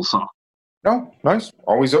table saw. No, nice.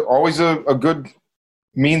 Always a good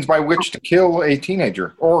means by which to kill a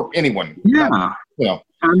teenager or anyone. Yeah.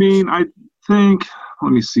 I mean, I think.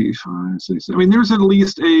 Let me see. I mean, there's at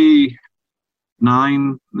least a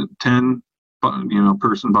 9, 10,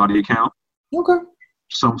 person body count. Okay.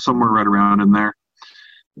 Somewhere right around in there.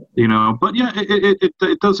 But yeah,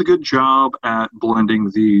 it does a good job at blending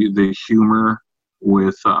the humor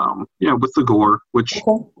with the gore, which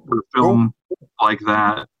for a film like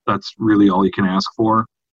that, that's really all you can ask for.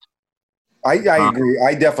 I agree.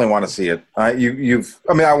 I definitely want to see it. I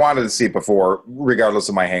wanted to see it before, regardless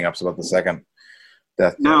of my hang-ups about the second.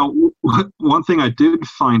 Now, one thing I did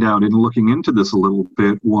find out in looking into this a little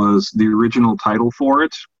bit was the original title for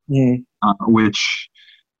it, which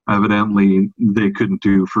evidently they couldn't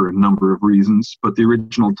do for a number of reasons. But the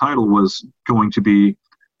original title was going to be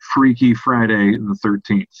Freaky Friday the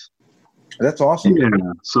 13th. That's awesome. Yeah.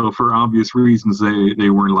 So for obvious reasons, they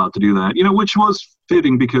weren't allowed to do that. Which was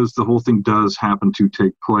fitting because the whole thing does happen to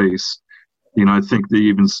take place. I think they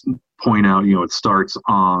even point out, it starts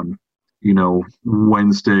on,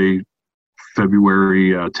 Wednesday,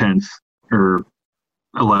 February 10th or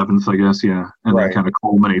 11th, I guess, yeah. And then kind of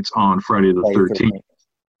culminates on Friday the 13th.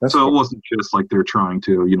 So cool. It wasn't just like they're trying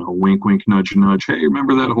to, wink, wink, nudge, nudge. Hey,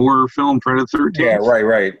 remember that horror film, Friday the 13th? Yeah,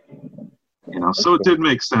 right. So it did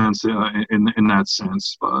make sense in that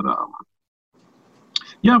sense. But,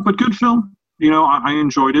 but good film. I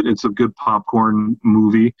enjoyed it. It's a good popcorn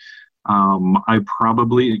movie. I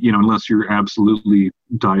probably, unless you're absolutely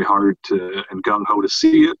diehard and gung-ho to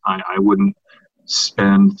see it, I wouldn't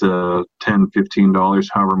spend the $10, $15,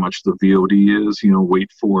 however much the VOD is,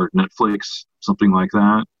 wait for Netflix, something like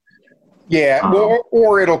that. Yeah,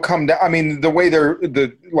 or it'll come down. I mean, the way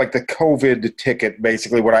the COVID ticket,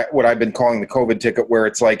 basically what I've been calling the COVID ticket, where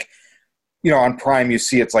it's like, on Prime, you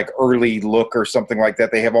see it's like early look or something like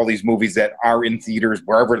that. They have all these movies that are in theaters,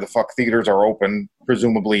 wherever the fuck theaters are open,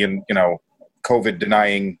 presumably in, COVID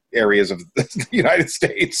denying areas of the United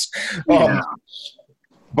States. Yeah.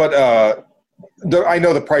 But I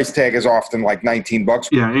know the price tag is often like $19.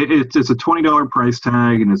 Yeah, it's a $20 price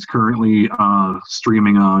tag, and it's currently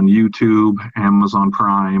streaming on YouTube, Amazon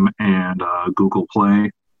Prime, and Google Play.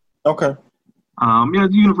 Okay. The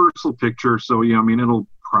Universal Picture, so it'll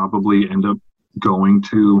probably end up going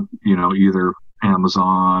to, either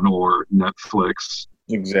Amazon or Netflix.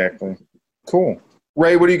 Exactly. Cool.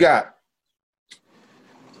 Ray, what do you got?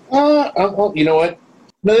 Well, you know what?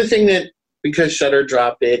 Another thing that, because Shudder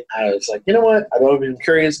dropped it, I was like, you know what? I've always been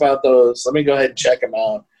curious about those. Let me go ahead and check them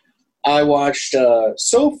out. I watched,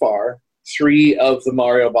 so far, 3 of the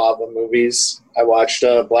Mario Bava movies. I watched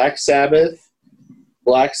Black Sabbath,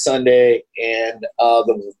 Black Sunday, and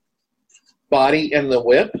the Body and the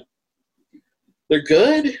Whip. They're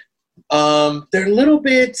good. They're a little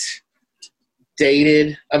bit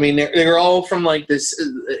dated. I mean, they're all from like this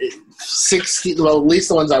 60s. Well, at least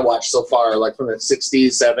the ones I watched so far are like from the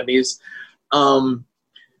 60s, 70s.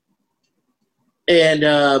 And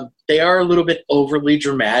they are a little bit overly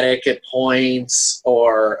dramatic at points,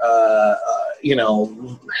 or a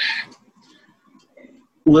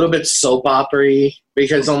little bit soap opera-y,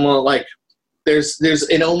 because almost like there's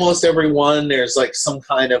in almost every one there's like some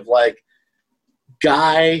kind of like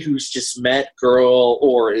guy who's just met girl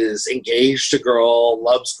or is engaged to girl,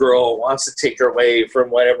 loves girl, wants to take her away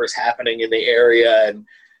from whatever's happening in the area, and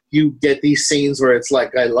you get these scenes where it's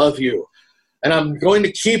like, I love you and I'm going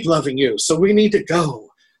to keep loving you, so we need to go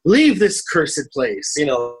leave this cursed place,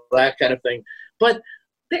 that kind of thing. But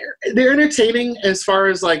they're entertaining as far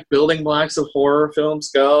as like building blocks of horror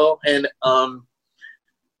films go, and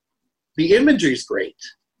the imagery's great.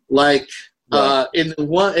 Like in the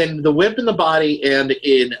Whip and the Body, and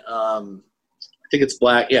in I think it's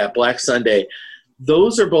Black Sunday.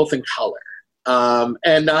 Those are both in color,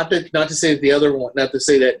 and not to say that the other one, not to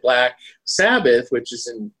say that Black Sabbath, which is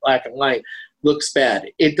in black and white, looks bad.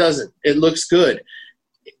 It doesn't. It looks good.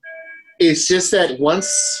 It's just that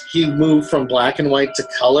once you move from black and white to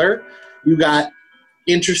color, you got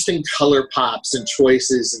interesting color pops and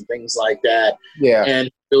choices and things like that. Yeah.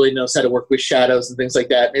 And really knows how to work with shadows and things like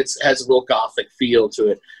that. It has a real gothic feel to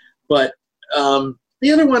it. But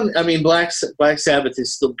the other one, I mean, Black Sabbath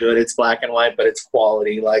is still good. It's black and white, but it's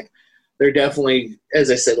quality. Like, they're definitely,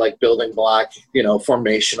 as I said, like building block,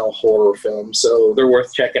 formational horror films. So they're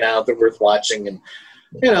worth checking out. They're worth watching. And,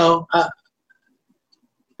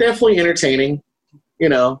 definitely entertaining,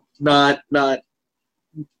 not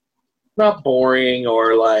boring,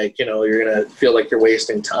 or like, you're going to feel like you're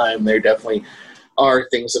wasting time. There definitely are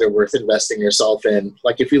things that are worth investing yourself in.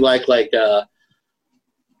 Like if you like,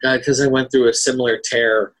 because I went through a similar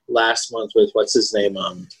tear last month with, what's his name?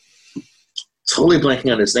 Totally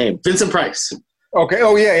blanking on his name. Vincent Price. Okay.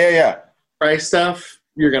 Oh, yeah. Price stuff.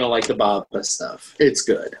 You're going to like the Bava stuff. It's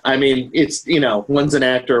good. I mean, it's, one's an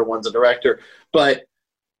actor, one's a director, but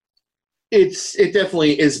it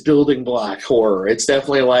definitely is building block horror. It's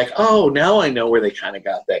definitely like, oh, now I know where they kind of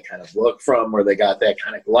got that kind of look from, or they got that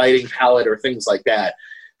kind of lighting palette or things like that.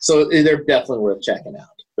 So they're definitely worth checking out.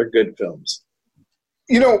 They're good films.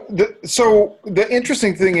 So the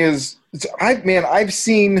interesting thing is, I've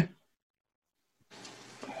seen.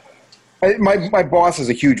 My boss is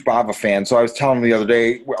a huge Bava fan, so I was telling him the other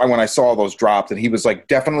day when I saw those dropped, and he was like,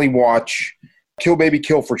 definitely watch Kill Baby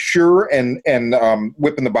Kill for sure, and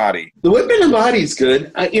Whipping the Body. The Whipping the Body's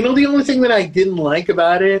good. You know, the only thing that I didn't like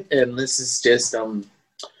about it, and this is just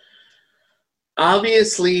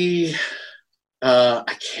obviously,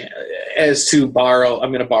 I can't. As to borrow,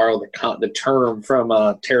 I'm going to borrow the term from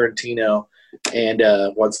Tarantino and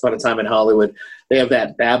Once Upon a Time in Hollywood. They have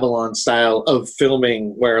that Babylon style of filming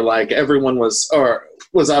where like everyone was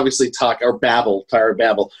obviously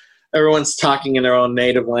babble. Everyone's talking in their own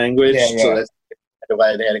native language, so that's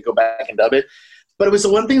why they had to go back and dub it. But it was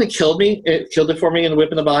the one thing that killed me. It killed it for me in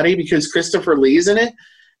Whipping the Body because Christopher Lee's in it,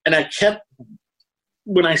 and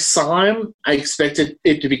when I saw him, I expected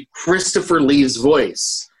it to be Christopher Lee's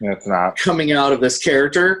voice. It's not coming out of this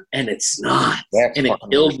character, and it's not, and it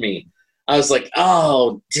killed me. I was like,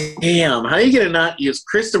 oh, damn. How are you going to not use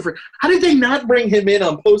Christopher? How did they not bring him in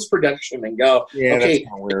on post-production and go, okay,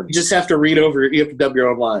 you just have to you have to dub your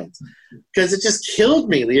own lines? Because it just killed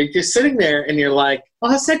me. You're just sitting there, and you're like, oh,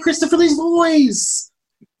 that's not Christopher Lee's voice.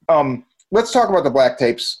 Let's talk about the black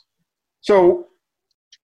tapes. So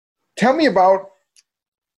tell me about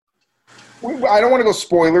 – I don't want to go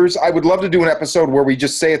spoilers. I would love to do an episode where we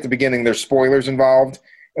just say at the beginning there's spoilers involved,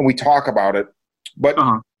 and we talk about it. But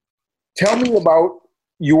tell me about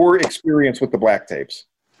your experience with the black tapes.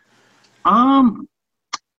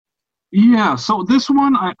 Yeah, so this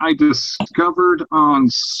one I discovered on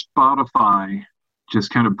Spotify, just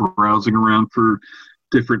kind of browsing around for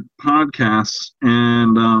different podcasts,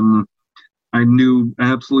 and I knew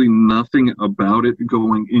absolutely nothing about it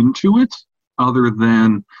going into it, other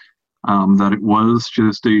than that it was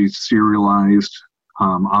just a serialized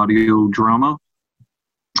audio drama.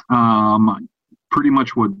 Pretty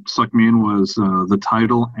much what sucked me in was the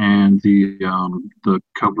title and the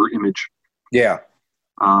cover image. Yeah.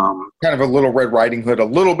 Kind of a little Red Riding Hood, a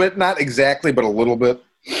little bit, not exactly, but a little bit.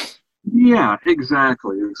 Yeah,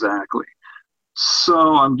 exactly.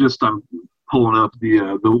 So I'm pulling up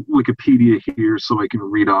the Wikipedia here so I can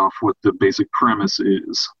read off what the basic premise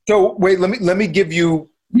is. So wait, let me give you.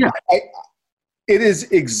 Yeah. It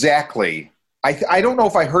is exactly. I don't know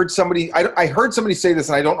if I heard somebody. I heard somebody say this,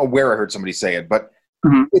 and I don't know where I heard somebody say it, but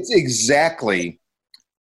it's exactly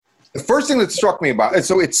the first thing that struck me about it.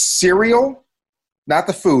 So it's Serial, not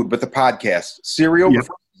the food, but the podcast. Serial, yep. The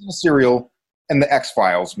first season of Serial, and the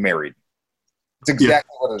X-Files married. It's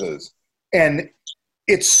exactly what it is, and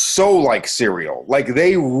it's so like Serial. Like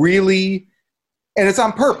they really, and it's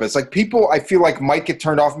on purpose. Like people, I feel like might get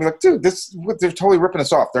turned off and be like, dude, they're totally ripping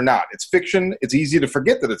us off. They're not. It's fiction. It's easy to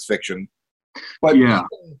forget that it's fiction. But even,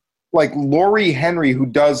 like Laurie Henry, who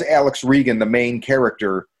does Alex Regan, the main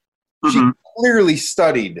character, she clearly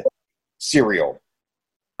studied Serial.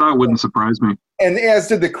 That wouldn't surprise me. And as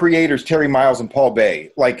did the creators, Terry Miles and Paul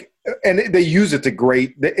Bay. Like, and they use it to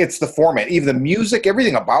great. It's the format, even the music,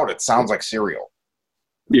 everything about it sounds like Serial.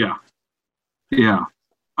 Yeah.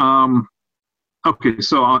 Okay,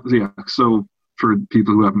 so so for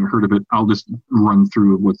people who haven't heard of it, I'll just run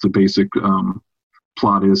through what the basic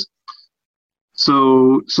plot is.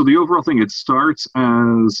 So the overall thing, it starts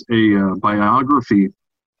as a biography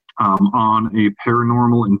on a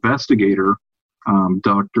paranormal investigator,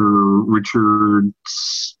 Dr. Richard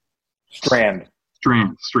Strand.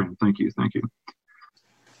 Thank you.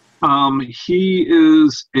 He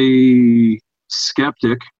is a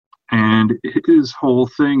skeptic, and his whole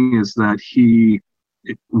thing is that he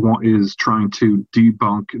is trying to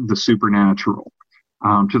debunk the supernatural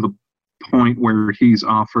to the point where he's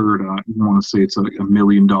offered, I want to say it's like $1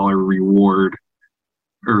 million reward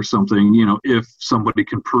or something, if somebody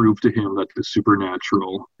can prove to him that the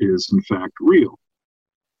supernatural is in fact real.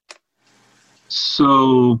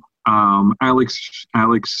 So Alex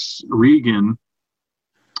Regan,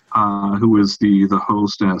 who is the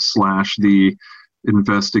host slash the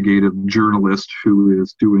investigative journalist who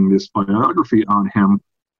is doing this biography on him,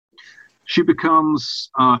 she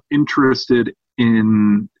becomes interested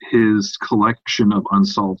in his collection of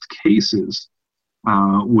unsolved cases,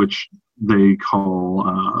 which they call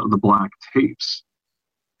the black tapes.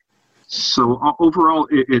 So overall,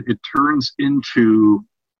 it turns into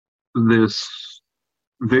this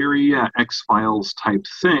very X-Files type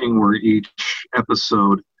thing where each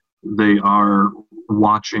episode they are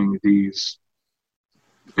watching these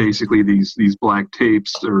black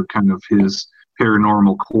tapes, or kind of his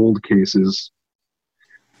paranormal cold cases,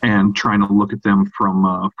 and trying to look at them from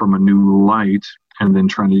a new light, and then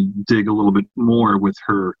trying to dig a little bit more with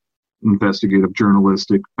her investigative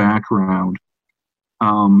journalistic background.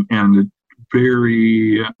 And it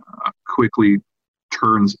very quickly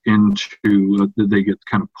turns into, they get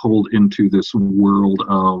kind of pulled into this world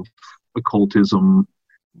of occultism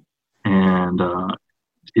and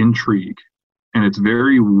intrigue. and it's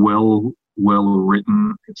very well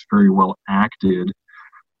written. It's very well acted.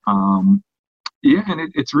 Yeah,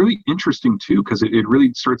 and it's really interesting too, because it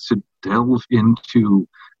really starts to delve into,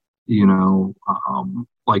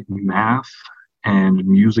 like math and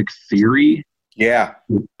music theory. Yeah.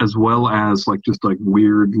 As well as like just like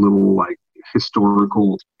weird little like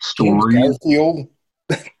historical stories. James Garfield,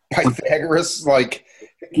 Pythagoras, like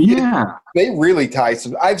yeah, they really tie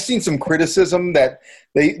some. I've seen some criticism that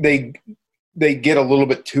they get a little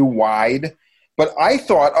bit too wide, but I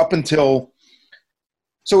thought up until.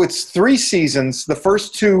 So it's 3 seasons. The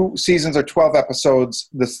first 2 seasons are 12 episodes.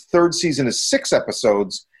 The third season is 6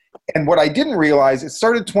 episodes. And what I didn't realize, it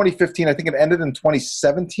started 2015. I think it ended in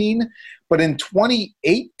 2017. But in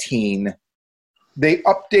 2018, they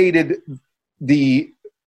updated the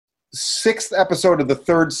 6th episode of the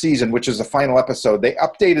 3rd season, which is the final episode. They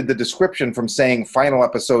updated the description from saying final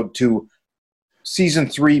episode to season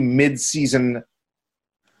 3 mid-season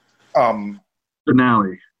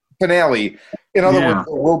finale. In other words,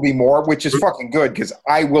 there will be more, which is fucking good, because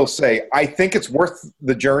I will say, I think it's worth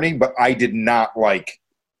the journey, but I did not like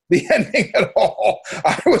the ending at all.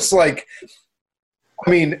 I was like,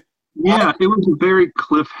 it was a very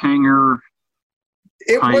cliffhanger.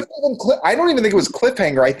 It wasn't even I don't even think it was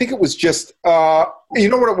cliffhanger. I think it was just, you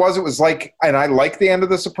know what it was? It was like, and I like the end of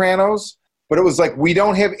The Sopranos, but it was like, we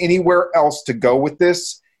don't have anywhere else to go with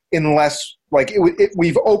this unless, like,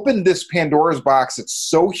 we've opened this Pandora's box. It's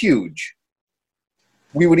so huge.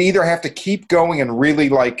 We would either have to keep going and really,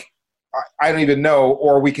 like, I don't even know,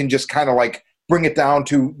 or we can just kind of, like, bring it down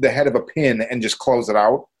to the head of a pin and just close it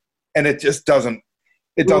out. And it just doesn't,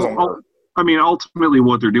 work. I mean, ultimately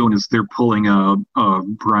what they're doing is they're pulling a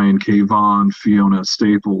Brian K. Vaughan, Fiona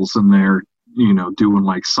Staples, and they're, doing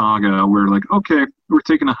like Saga. We're like, okay, we're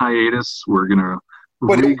taking a hiatus. We're going to.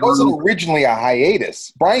 But it wasn't originally a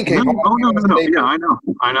hiatus. Brian K. No. Yeah, I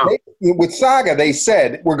know. With Saga, they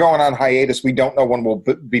said, we're going on hiatus. We don't know when we'll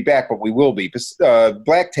be back, but we will be.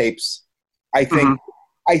 Black Tapes, I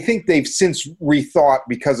think they've since rethought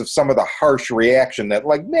because of some of the harsh reaction that,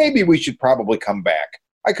 like, maybe we should probably come back.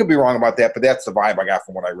 I could be wrong about that, but that's the vibe I got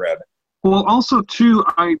from what I read. Well, also, too,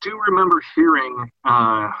 I do remember hearing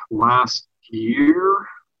last year,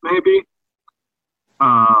 maybe,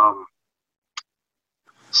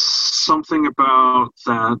 something about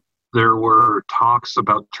that there were talks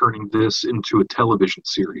about turning this into a television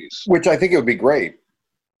series. Which I think it would be great.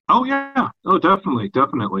 Oh, yeah. Oh, definitely. That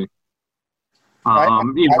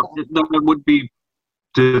would be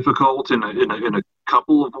difficult in a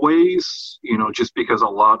couple of ways, just because a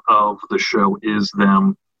lot of the show is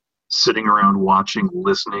them sitting around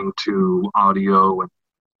listening to audio and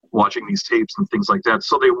watching these tapes and things like that.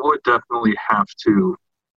 So they would definitely have to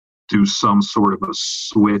do some sort of a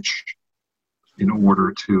switch in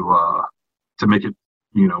order to make it,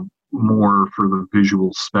 more for the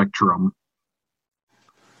visual spectrum.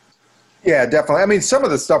 Yeah, definitely. I mean, some of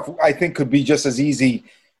the stuff I think could be just as easy.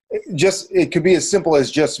 It could be as simple as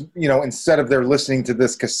just, instead of they're listening to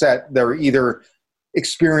this cassette, they're either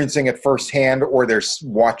experiencing it firsthand or they're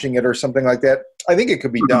watching it or something like that. I think it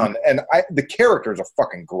could be done. And the characters are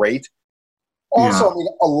fucking great. Also, I mean,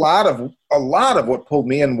 a lot of what pulled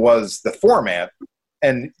me in was the format,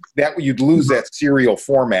 and that you'd lose that serial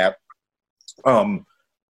format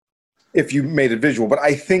if you made it visual. But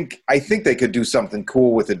I think they could do something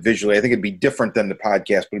cool with it visually. I think it'd be different than the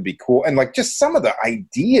podcast, but it'd be cool. And like just some of the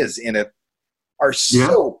ideas in it are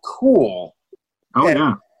so cool. Oh, and,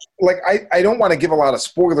 yeah. Like I don't want to give a lot of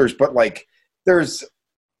spoilers, but like there's,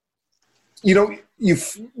 you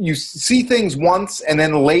see things once and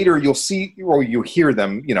then later you'll see or you hear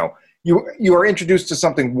them. You are introduced to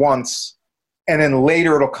something once and then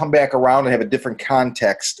later it'll come back around and have a different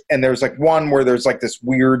context. And there's like one where there's like this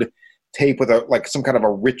weird tape with some kind of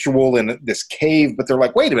a ritual in this cave, but they're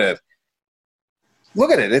like, wait a minute,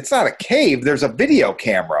 look at it. It's not a cave. There's a video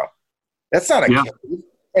camera. That's not a cave.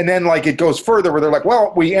 And then like it goes further where they're like,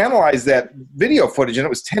 well, we analyzed that video footage and it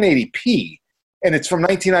was 1080p and it's from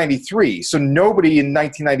 1993. So nobody in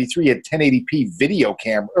 1993 had 1080p video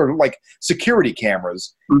camera or like security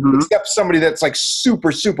cameras, except somebody that's like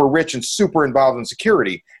super, super rich and super involved in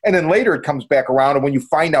security. And then later it comes back around. And when you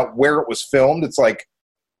find out where it was filmed, it's like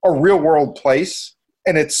a real world place.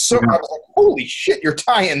 And it's so, I was like, holy shit, you're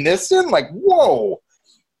tying this in? Like, whoa.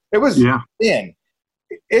 It was,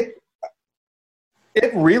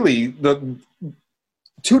 It really,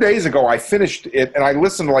 2 days ago, I finished it and I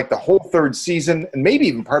listened to like the whole 3rd season and maybe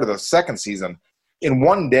even part of the 2nd season in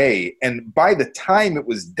one day. And by the time it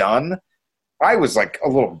was done, I was like a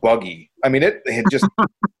little buggy. I mean, it had just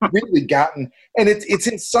really gotten, and it's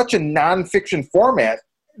in such a nonfiction format.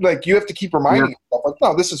 like you have to keep reminding yourself, like,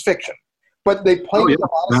 no, this is fiction. But they play with a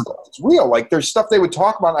lot of stuff that's real. Like there's stuff they would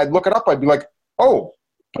talk about. And I'd look it up. I'd be like, oh,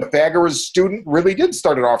 Pythagoras' student really did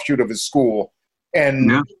start an offshoot of his school,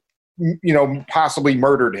 and possibly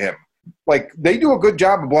murdered him. Like they do a good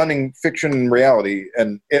job of blending fiction and reality,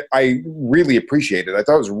 and I really appreciate it. I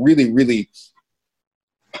thought it was really, really.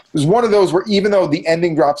 It was one of those where even though the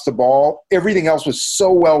ending drops the ball, everything else was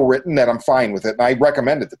so well written that I'm fine with it, and I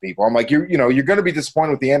recommend it to people. I'm like, you're going to be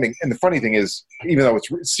disappointed with the ending. And the funny thing is, even though it's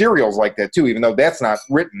Serial's like that too, even though that's not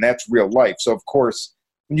written, that's real life. So of course,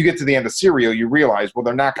 when you get to the end of Serial, you realize, well,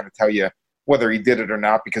 they're not going to tell you whether he did it or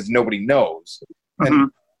not because nobody knows. Mm-hmm.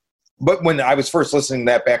 But when I was first listening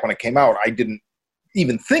to that back when it came out, I didn't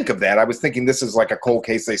even think of that. I was thinking this is like a cold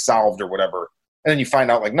case they solved or whatever, and then you find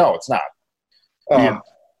out like, no, it's not. I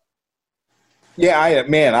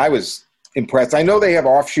was impressed. I know they have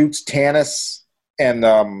offshoots, Tanis and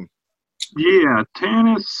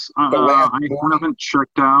Tanis. I haven't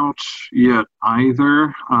checked out yet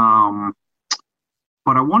either.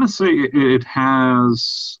 But I want to say it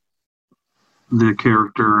has the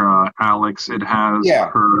character Alex. It has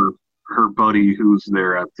her buddy who's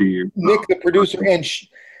there at the Nick, the producer, and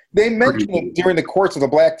they mentioned it during the course of the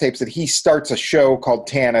Black Tapes that he starts a show called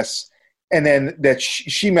Tanis. And then that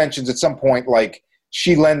she mentions at some point, like,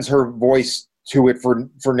 she lends her voice to it for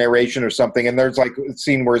narration or something. And there's, like, a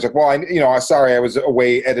scene where he's like, well, sorry, I was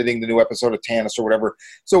away editing the new episode of Tanis or whatever.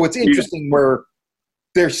 So it's interesting where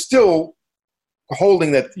they're still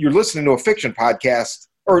holding that you're listening to a fiction podcast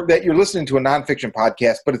or that you're listening to a nonfiction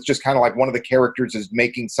podcast, but it's just kind of like one of the characters is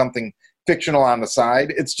making something fictional on the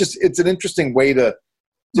side. It's an interesting way to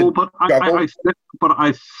I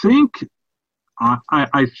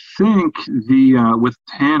think the with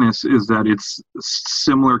Tanis is that it's a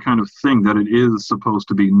similar kind of thing, that it is supposed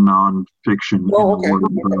to be nonfiction.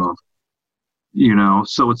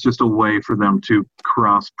 So it's just a way for them to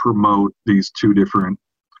cross promote these two different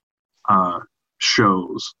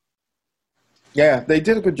shows. Yeah, they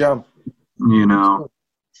did a good job.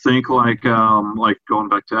 Think like going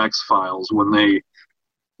back to X-Files when they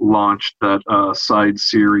launched that side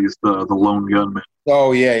series, the Lone Gunman.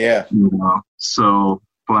 Oh, yeah. So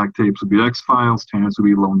Black Tapes would be X-Files, Tanis would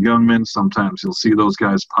be Lone Gunman. Sometimes you'll see those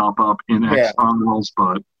guys pop up in X-Files,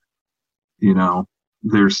 but,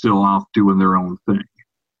 they're still off doing their own thing.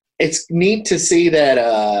 It's neat to see that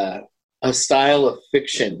a style of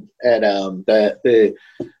fiction that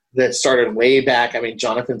started way back. I mean,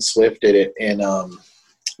 Jonathan Swift did it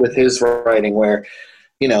with his writing where,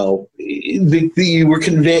 you were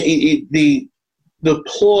convinced the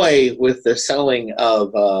ploy with the selling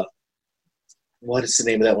of what is the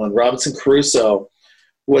name of that one? Robinson Crusoe,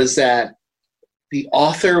 was that the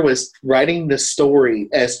author was writing the story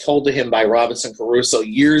as told to him by Robinson Crusoe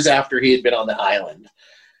years after he had been on the island.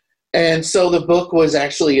 And so the book was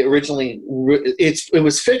actually originally, it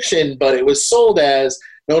was fiction, but it was sold as,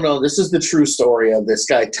 no, this is the true story of this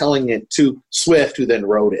guy telling it to Swift, who then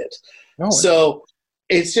wrote it. So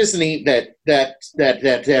it's just neat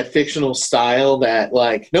that fictional style that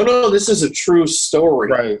like, no, this is a true story,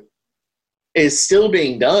 right, is still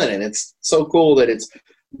being done, and it's so cool that it's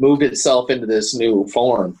moved itself into this new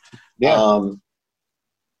form. Yeah. Well,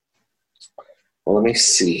 let me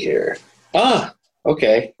see here.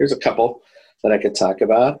 Okay. Here's a couple that I could talk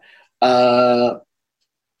about. I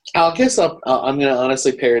guess I'm going to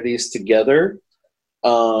honestly pair these together.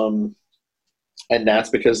 And that's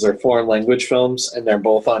because they're foreign language films, and they're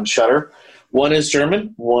both on Shudder. One is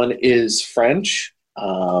German, one is French,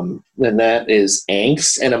 and that is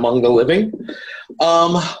Angst and Among the Living.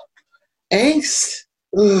 Angst,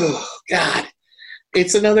 oh, God.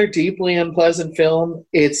 It's another deeply unpleasant film.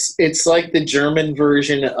 It's like the German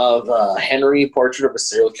version of Henry, Portrait of a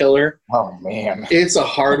Serial Killer. Oh, man. It's a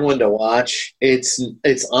hard one to watch. It's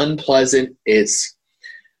unpleasant. It's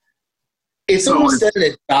almost done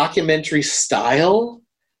in a documentary style.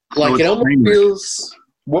 Like it almost Heinrich. feels.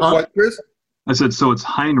 What, Chris? I said, so it's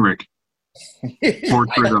Heinrich,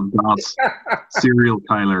 Portrait of Das Serial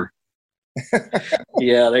Killer.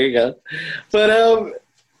 Yeah, there you go. But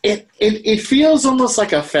it feels almost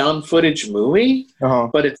like a found footage movie,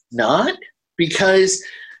 but it's not, because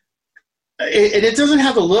it doesn't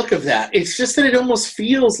have the look of that. It's just that it almost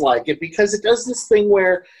feels like it, because it does this thing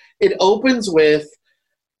where it opens with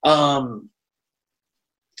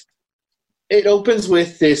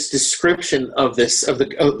this description of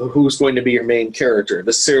who's going to be your main character,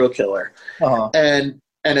 the serial killer, and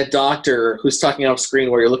a doctor who's talking off screen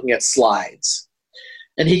where you're looking at slides,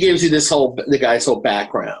 and he gives you the guy's whole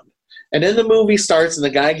background, and then the movie starts, and the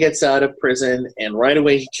guy gets out of prison, and right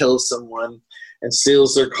away he kills someone and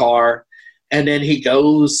steals their car, And then he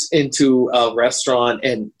goes into a restaurant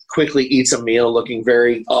and quickly eats a meal looking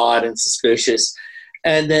very odd and suspicious,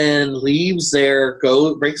 and then leaves there,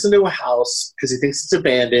 breaks into a house because he thinks it's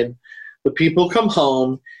abandoned. The people come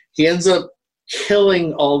home. He ends up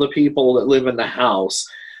killing all the people that live in the house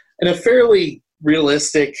in a fairly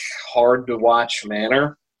realistic, hard-to-watch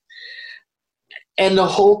manner. And the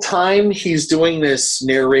whole time he's doing this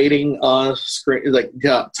narrating off screen,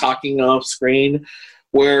 talking off screen,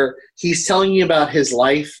 where he's telling you about his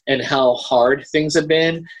life and how hard things have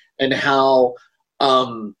been and how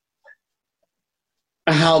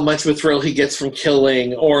much of a thrill he gets from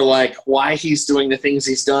killing, or like why he's doing the things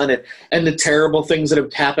he's done, and the terrible things that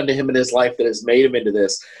have happened to him in his life that has made him into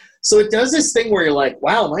this. So it does this thing where you're like,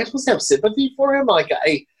 wow, am I supposed to have sympathy for him?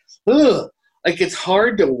 It's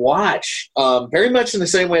hard to watch. Very much in the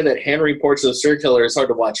same way that Henry Portrait of a Serial Killer is hard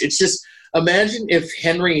to watch. It's just, imagine if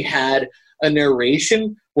Henry had a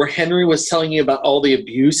narration where Henry was telling you about all the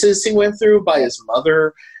abuses he went through by his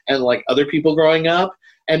mother and like other people growing up,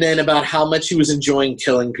 and then about how much he was enjoying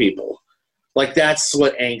killing people. Like, that's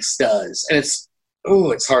what angst does. And it's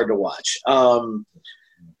hard to watch.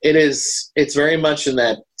 It's very much in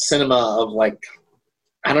that cinema of like,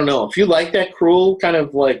 I don't know, if you like that cruel kind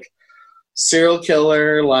of like serial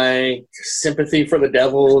killer, like sympathy for the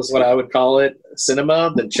devil is what I would call it,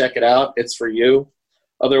 cinema, then check it out. It's for you.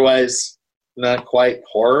 Otherwise, not quite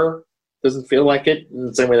horror. Doesn't feel like it in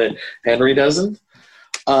the same way that Henry doesn't.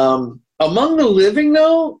 Among the Living,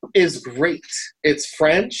 though, is great. It's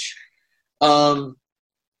French. I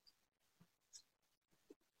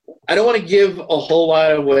don't want to give a whole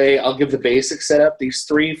lot away. I'll give the basic setup. These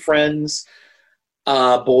three friends,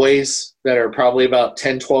 boys that are probably about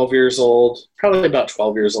 10, 12 years old, probably about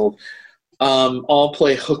 12 years old, all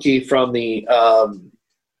play hooky from the,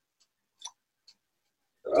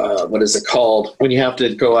 what is it called? When you have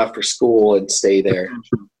to go after school and stay there.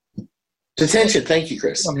 Detention. Thank you,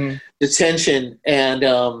 Chris. Mm-hmm. Detention. And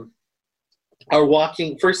they're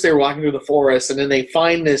walking through the forest, and then they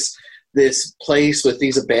find this place with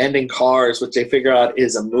these abandoned cars, which they figure out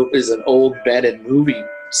is an old abandoned movie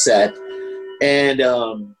set.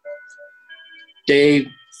 And they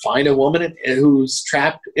find a woman who's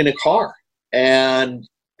trapped in a car, and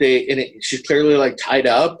she's clearly like tied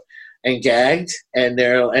up and gagged, and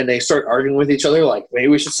they start arguing with each other, like, maybe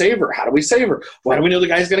we should save her. How do we save her? Why do we know the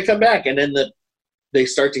guy's going to come back? And then they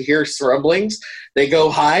start to hear rumblings. They go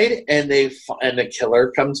hide, and the killer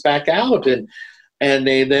comes back out, and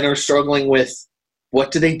they then are struggling with, what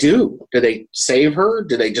do they do? Do they save her?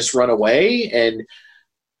 Do they just run away? And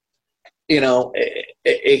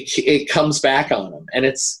it comes back on them, and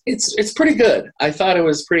it's pretty good. I thought it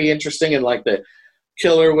was pretty interesting, and like the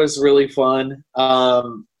killer was really fun.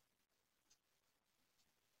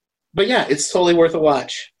 But yeah, it's totally worth a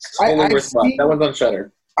watch. That one's on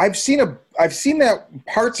Shudder. I've seen that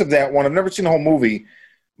parts of that one. I've never seen the whole movie.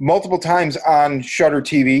 Multiple times on Shudder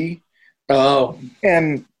TV. Oh,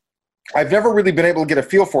 and I've never really been able to get a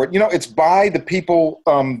feel for it. It's by the people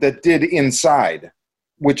that did Inside,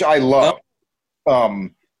 which I love. Oh.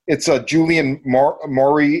 It's Julian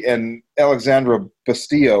Maury and Alexandra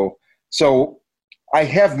Bastillo. So I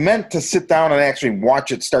have meant to sit down and actually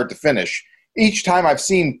watch it start to finish. Each time I've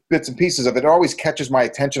seen bits and pieces of it, it always catches my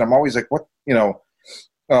attention. I'm always like, what,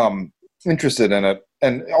 interested in it.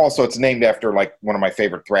 And also it's named after like one of my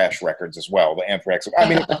favorite thrash records as well, the Anthrax. I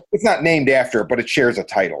mean, it's not named after, but it shares a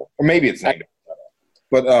title. Or maybe it's named after.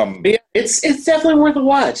 But yeah, it's definitely worth a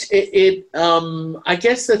watch. I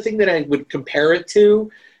guess the thing that I would compare it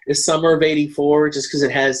to is Summer of '84, just because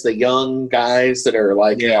it has the young guys that are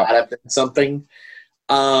like caught up in something.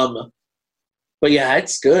 But yeah,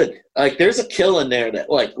 it's good. Like, there's a kill in there that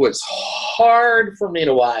like was hard for me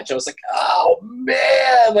to watch. I was like, oh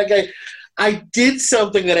man, like I did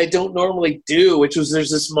something that I don't normally do, which was there's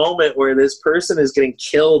this moment where this person is getting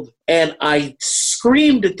killed, and I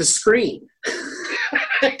screamed at the screen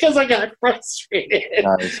because I got frustrated.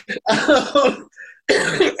 Nice.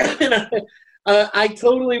 I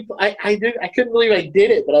couldn't believe I did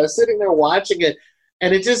it, but I was sitting there watching it,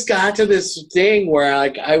 and it just got to this thing where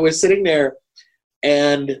like I was sitting there,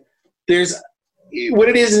 and there's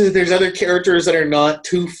other characters that are not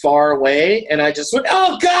too far away, and I just went,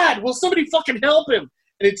 oh God, will somebody fucking help him?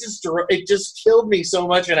 And it just killed me so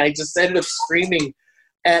much, and I just ended up screaming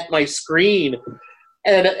at my screen,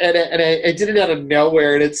 and I did it out of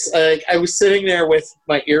nowhere, and it's like I was sitting there with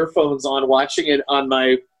my earphones on, watching it on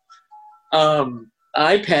my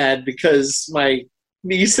iPad because my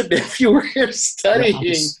niece and nephew were here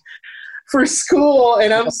studying for school,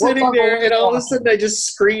 and I'm sitting there, and all of a sudden I just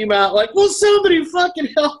scream out like, "Will somebody fucking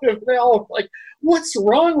help him?" And all like, "What's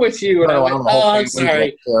wrong with you?" And I went, "Oh, I'm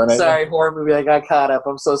sorry, horror movie. I got caught up.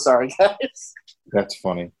 I'm so sorry, guys." That's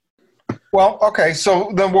funny. Well, okay,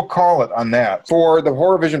 so then we'll call it on that. For the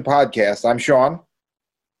Horror Vision podcast, I'm Shawn.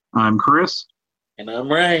 I'm Chris. And I'm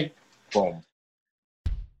Ray. Boom.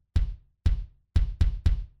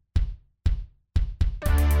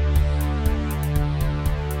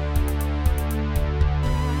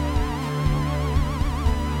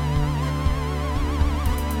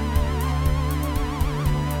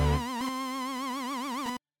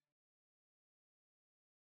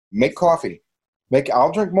 Make coffee.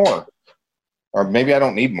 I'll drink more. Or maybe I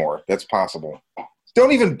don't need more. That's possible.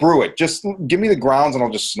 Don't even brew it. Just give me the grounds and I'll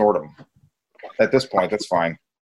just snort them. At this point, that's fine.